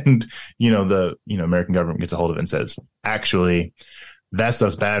and, the American government gets a hold of it and says, actually, that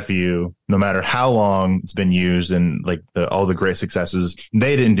stuff's bad for you, no matter how long it's been used. And like all the great successes,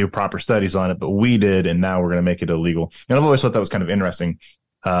 they didn't do proper studies on it, but we did. And now we're going to make it illegal. And I've always thought that was kind of interesting.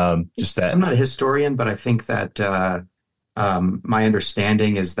 Just that I'm not a historian, but I think that, my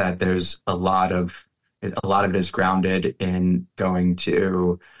understanding is that there's a lot of it is grounded in going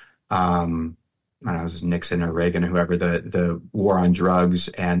to, I don't know, it was Nixon or Reagan or whoever, the war on drugs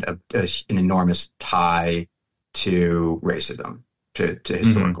and an enormous tie to racism, to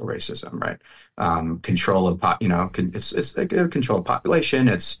historical racism, right? Control of it's like a controlled population.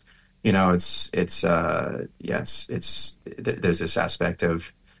 It's there's this aspect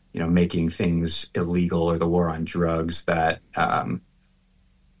of making things illegal, or the war on drugs it's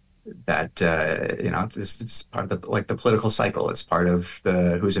part of the political cycle. It's part of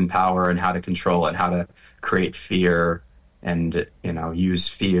the who's in power and how to control it, how to create fear and, use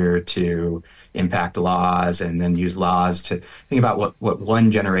fear to impact laws, and then use laws to think about what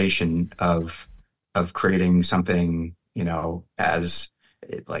one generation of creating something, as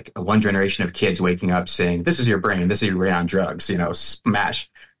like one generation of kids waking up saying, this is your brain on drugs, smash.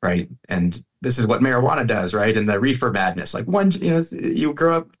 Right. And this is what marijuana does, right? And the reefer madness, like you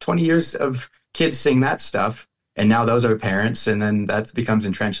grow up 20 years of kids seeing that stuff, and now those are parents, and then that becomes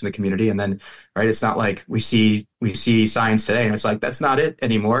entrenched in the community. And then, right, it's not like we see science today and it's like, that's not it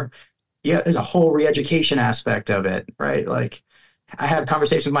anymore. Yeah, there's a whole re-education aspect of it, right? Like I had a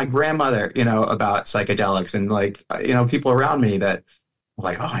conversation with my grandmother, about psychedelics, and like, people around me that were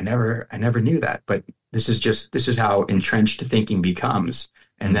like, oh, I never knew that. But this is how entrenched thinking becomes.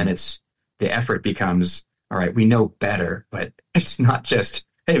 And then the effort becomes, all right, we know better, but it's not just,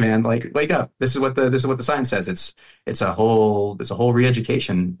 hey man, like wake up. This is what the science says. It's a whole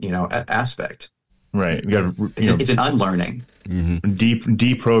re-education, aspect. Right. It's an unlearning.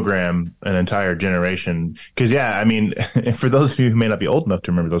 Deprogram an entire generation. Because I mean, for those of you who may not be old enough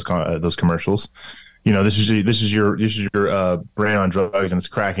to remember those commercials, this is your brain on drugs, and it's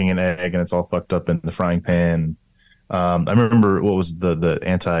cracking an egg, and it's all fucked up in the frying pan. I remember what was the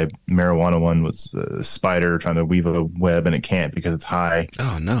anti-marijuana one was a spider trying to weave a web, and it can't because it's high.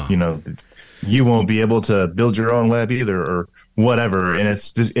 Oh no! You won't be able to build your own web either, or whatever. And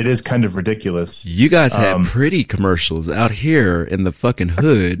it is kind of ridiculous. You guys had pretty commercials out here in the fucking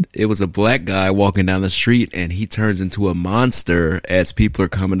hood. It was a black guy walking down the street, and he turns into a monster as people are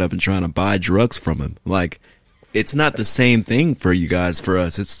coming up and trying to buy drugs from him. Like, it's not the same thing for you guys. For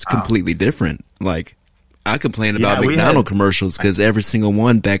us, it's completely different. Like, I complain about McDonald's commercials because every single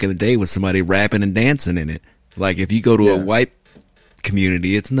one back in the day was somebody rapping and dancing in it. Like, if you go to a white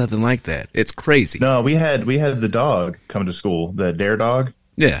community, it's nothing like that. It's crazy. No, we had the dog come to school, the Dare dog.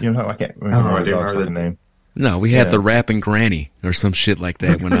 Yeah, I can't remember the dog's fucking name. No, we had the rapping granny or some shit like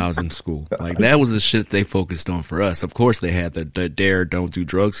that when I was in school. Like, that was the shit they focused on for us. Of course, they had the Dare don't do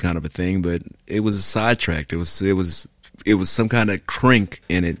drugs kind of a thing, but it was a sidetracked. It was some kind of crink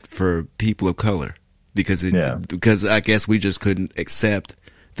in it for people of color because I guess we just couldn't accept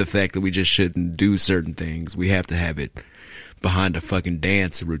the fact that we just shouldn't do certain things. We have to have it behind a fucking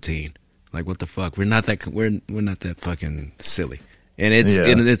dance routine. Like, what the fuck? We're not that fucking silly. And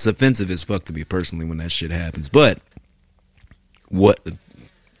it's offensive as fuck to me personally when that shit happens. But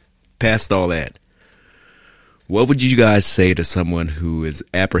past all that, what would you guys say to someone who is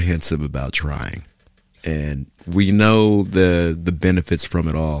apprehensive about trying? And we know the benefits from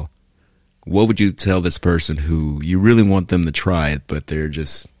it all. What would you tell this person who you really want them to try it, but they're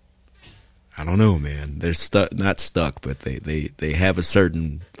just, I don't know, man. They're not stuck, but they have a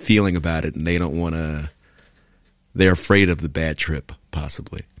certain feeling about it, and they don't want to. They're afraid of the bad trip,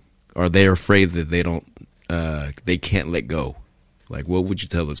 possibly, or they're afraid that they can't let go. Like, what would you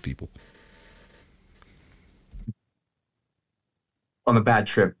tell those people? On the bad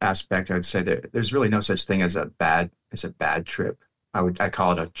trip aspect, I'd say that there's really no such thing as a bad trip. I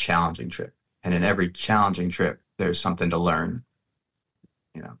call it a challenging trip, and in every challenging trip, there's something to learn.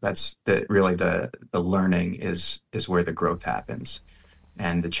 That's the learning is where the growth happens,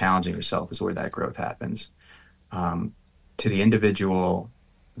 and the challenging yourself is where that growth happens. To the individual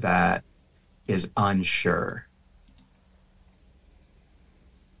that is unsure,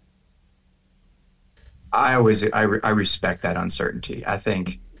 I respect that uncertainty. I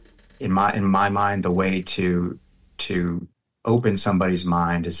think in my mind, the way to open somebody's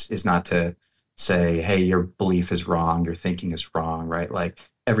mind is not to say, hey, your belief is wrong, your thinking is wrong, right? Like,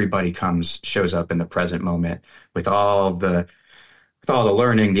 everybody shows up in the present moment with all the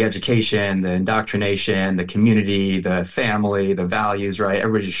learning, the education, the indoctrination, the community, the family, the values, right?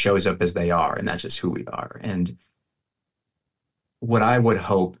 Everybody just shows up as they are, and that's just who we are. And what I would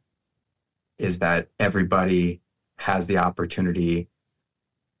hope is that everybody has the opportunity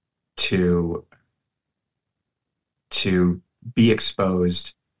to be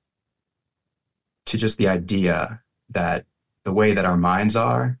exposed to just the idea that the way that our minds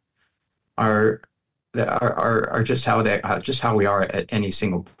are just how we are at any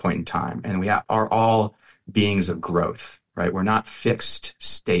single point in time, and we are all beings of growth, right? We're not fixed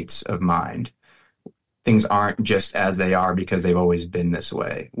states of mind. Things aren't just as they are because they've always been this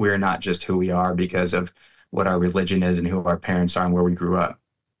way. We're not just who we are because of what our religion is and who our parents are and where we grew up.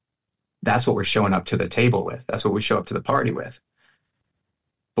 That's what we're showing up to the table with. That's what we show up to the party with.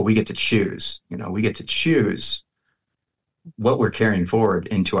 But we get to choose. We get to choose what we're carrying forward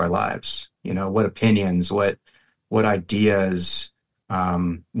into our lives. What opinions, what ideas,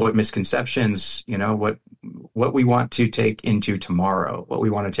 what misconceptions, what we want to take into tomorrow, what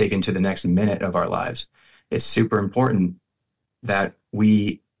we want to take into the next minute of our lives. It's super important that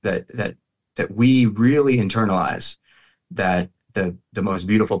we really internalize that the most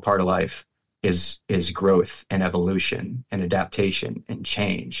beautiful part of life is growth and evolution and adaptation and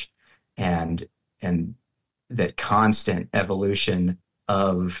change, and that constant evolution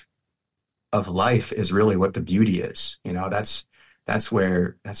of of life is really what the beauty is. That's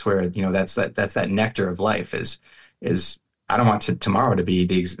where that's that nectar of life is. I don't want tomorrow to be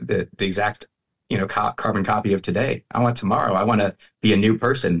the exact carbon copy of today. I want tomorrow. I want to be a new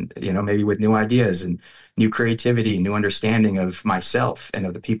person, maybe with new ideas and new creativity, new understanding of myself and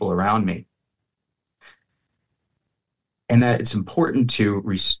of the people around me. And that it's important to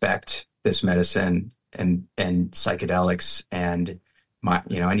respect this medicine and psychedelics and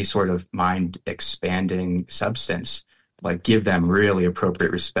any sort of mind expanding substance, like give them really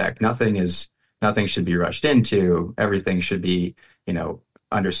appropriate respect. Nothing should be rushed into. Everything should be,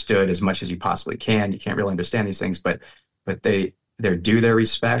 understood as much as you possibly can. You can't really understand these things, but they're due their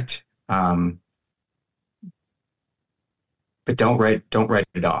respect. But don't write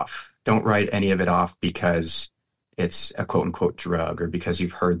it off. Don't write any of it off because it's a quote unquote drug or because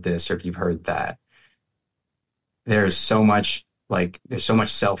you've heard this or you've heard that. There's so much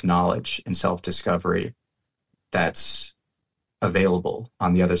self-knowledge and self-discovery that's available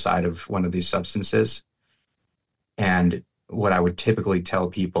on the other side of one of these substances. And what I would typically tell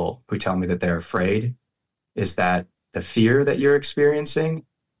people who tell me that they're afraid is that the fear that you're experiencing,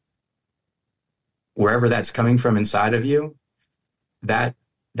 wherever that's coming from inside of you, that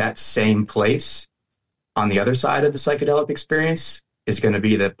same place on the other side of the psychedelic experience is going to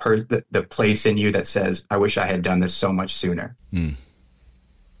be the place in you that says, I wish I had done this so much sooner. Mm.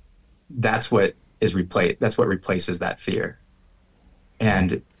 That's what replaces that fear.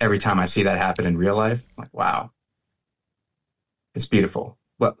 And every time I see that happen in real life, I'm like, wow, it's beautiful.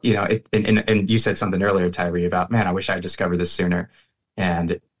 Well, and you said something earlier, Tyree, about, man, I wish I had discovered this sooner.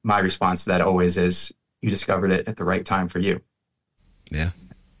 And my response to that always is, you discovered it at the right time for you. Yeah.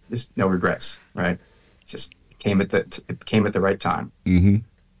 Just no regrets, right? Just it came at the right time. Mm-hmm.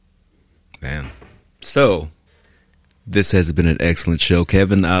 Man. So this has been an excellent show.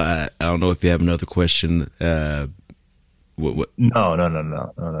 Kevin, I don't know if you have another question. What? No.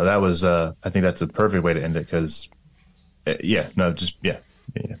 That was, I think that's a perfect way to end it because, yeah.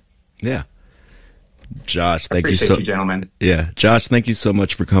 Josh, thank you so much, gentlemen. Yeah. Josh, thank you so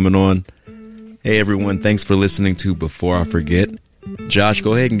much for coming on. Hey, everyone. Thanks for listening to Before I Forget. Josh,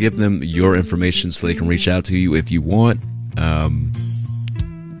 go ahead and give them your information so they can reach out to you if you want.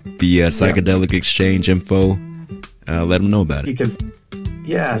 The Psychedelic Exchange info. Let them know about it.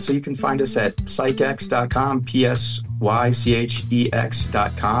 So you can find us at psychex.com,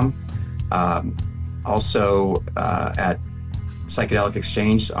 psychex.com. Also at Psychedelic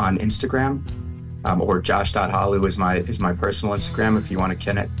Exchange on Instagram, or josh.halu is my personal Instagram if you want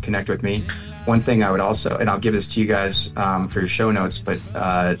to connect with me. One thing I would also, and I'll give this to you guys for your show notes, but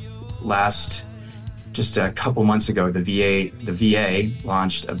just a couple months ago, the VA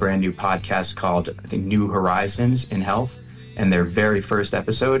launched a brand new podcast called, I think, New Horizons in Health, and their very first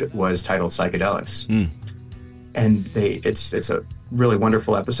episode was titled Psychedelics. Mm. And it's a really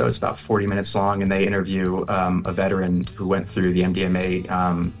wonderful episode. It's about 40 minutes long, and they interview a veteran who went through the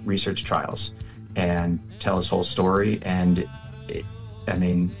MDMA research trials and tell his whole story. And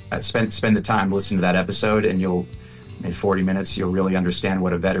spend the time listening to that episode, and in 40 minutes, you'll really understand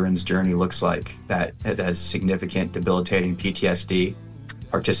what a veteran's journey looks like that has significant debilitating PTSD,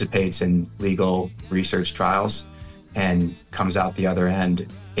 participates in legal research trials, and comes out the other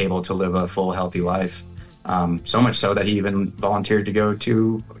end able to live a full, healthy life. So much so that he even volunteered to go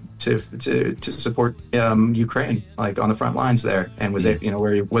to support Ukraine, like on the front lines there, and was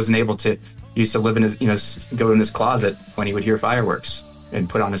where he wasn't able to. He used to live in his go in his closet when he would hear fireworks and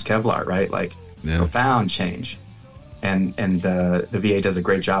put on his Kevlar, right? Like profound change. And the VA does a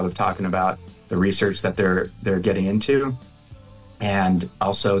great job of talking about the research that they're getting into, and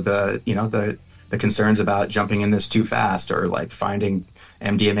also the concerns about jumping in this too fast, or like finding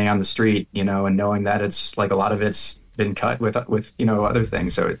MDMA on the street, and knowing that it's like a lot of it's been cut with other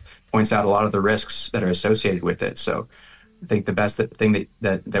things. So it points out a lot of the risks that are associated with it. So I think the best thing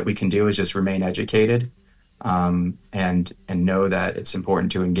that we can do is just remain educated, and know that it's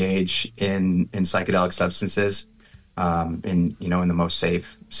important to engage in psychedelic substances in the most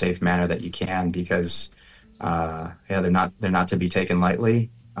safe manner that you can, because they're not to be taken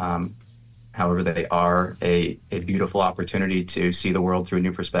lightly. However, they are a beautiful opportunity to see the world through a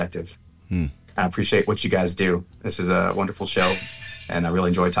new perspective. I appreciate what you guys do. This is a wonderful show, and I really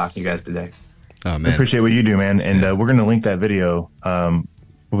enjoyed talking to you guys today. Oh, man. I appreciate what you do, man. And we're going to link that video. We'll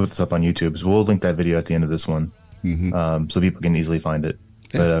put this up on YouTube. So we'll link that video at the end of this one, so people can easily find it.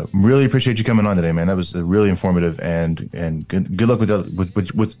 Yeah. But really appreciate you coming on today, man. That was really informative, and good luck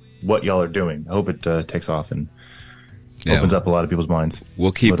with what y'all are doing. I hope it takes off. And opens up a lot of people's minds.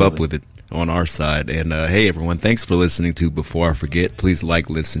 We'll keep up with it on our side. And hey, everyone, thanks for listening to Before I Forget. Please like,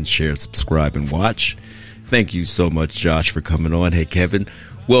 listen, share, subscribe, and watch. Thank you so much, Josh, for coming on. Hey, Kevin,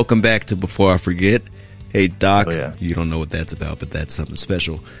 welcome back to Before I Forget. Hey, Doc, you don't know what that's about, but that's something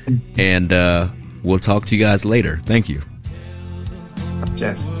special. And we'll talk to you guys later. Thank you.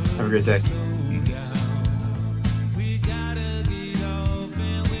 Jess, have a great day.